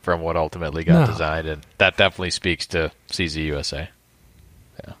from what ultimately got designed, and that definitely speaks to CZ USA.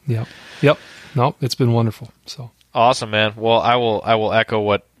 Yeah. Yep. No, it's been wonderful. So awesome, man. Well, I will echo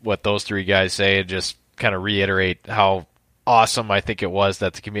what those three guys say and just kind of reiterate how awesome I think it was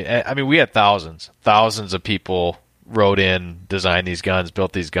that the community. I mean, we had thousands of people wrote in, designed these guns,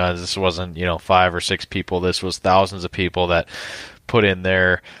 built these guns. This wasn't 5 or 6 people. This was thousands of people that put in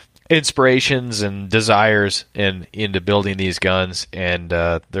their inspirations and desires into building these guns, and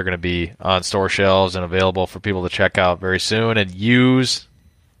they're going to be on store shelves and available for people to check out very soon and use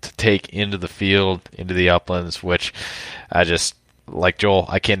to take into the field, into the uplands, which I just, like Joel,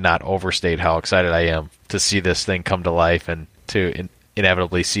 I cannot overstate how excited I am to see this thing come to life and to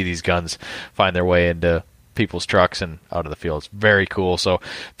inevitably see these guns find their way into people's trucks and out of the field. It's very cool. So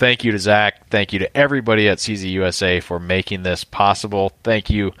thank you to Zach. Thank you to everybody at CZ USA for making this possible. Thank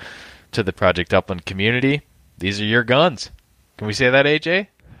you to the Project Upland community. These are your guns. Can we say that, AJ?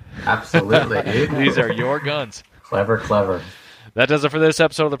 Absolutely, dude. These are your guns. Clever. That does it for this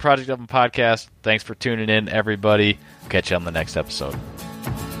episode of the Project Upland Podcast. Thanks for tuning in, everybody. Catch you on the next episode.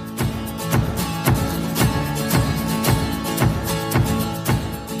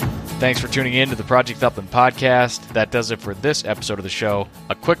 Thanks for tuning in to the Project Upland Podcast. That does it for this episode of the show.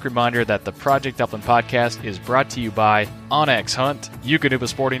 A quick reminder that the Project Upland Podcast is brought to you by Onyx Hunt, Eukanuba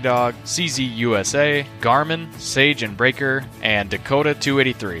Sporting Dog, CZ USA, Garmin, Sage and Breaker, and Dakota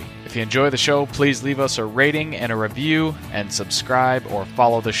 283. If you enjoy the show, please leave us a rating and a review, and subscribe or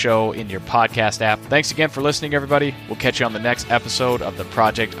follow the show in your podcast app. Thanks again for listening, everybody. We'll catch you on the next episode of the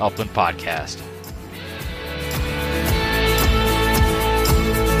Project Upland Podcast.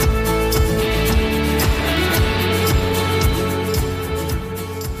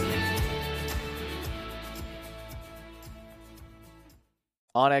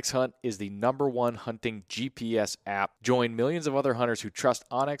 OnX Hunt is the #1 hunting GPS app. Join millions of other hunters who trust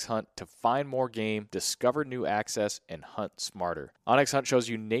OnX Hunt to find more game, discover new access, and hunt smarter. OnX Hunt shows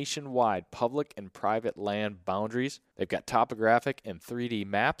you nationwide public and private land boundaries. They've got topographic and 3D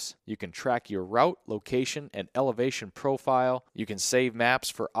maps. You can track your route, location, and elevation profile. You can save maps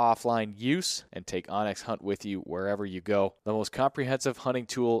for offline use and take OnX Hunt with you wherever you go. The most comprehensive hunting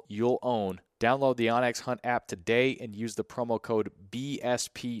tool you'll own. Download the OnX Hunt app today and use the promo code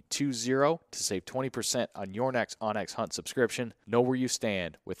BSP20 to save 20% on your next OnX Hunt subscription. Know where you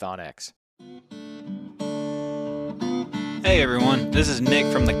stand with OnX. Hey everyone, this is Nick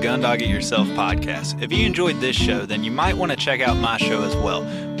from the Gun Dog It Yourself podcast. If you enjoyed this show, then you might want to check out my show as well.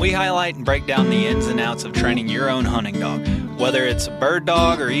 We highlight and break down the ins and outs of training your own hunting dog. Whether it's a bird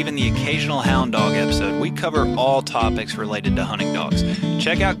dog or even the occasional hound dog episode, we cover all topics related to hunting dogs.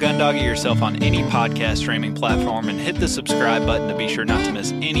 Check out Gun Dog It Yourself on any podcast streaming platform and hit the subscribe button to be sure not to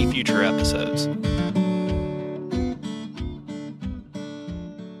miss any future episodes.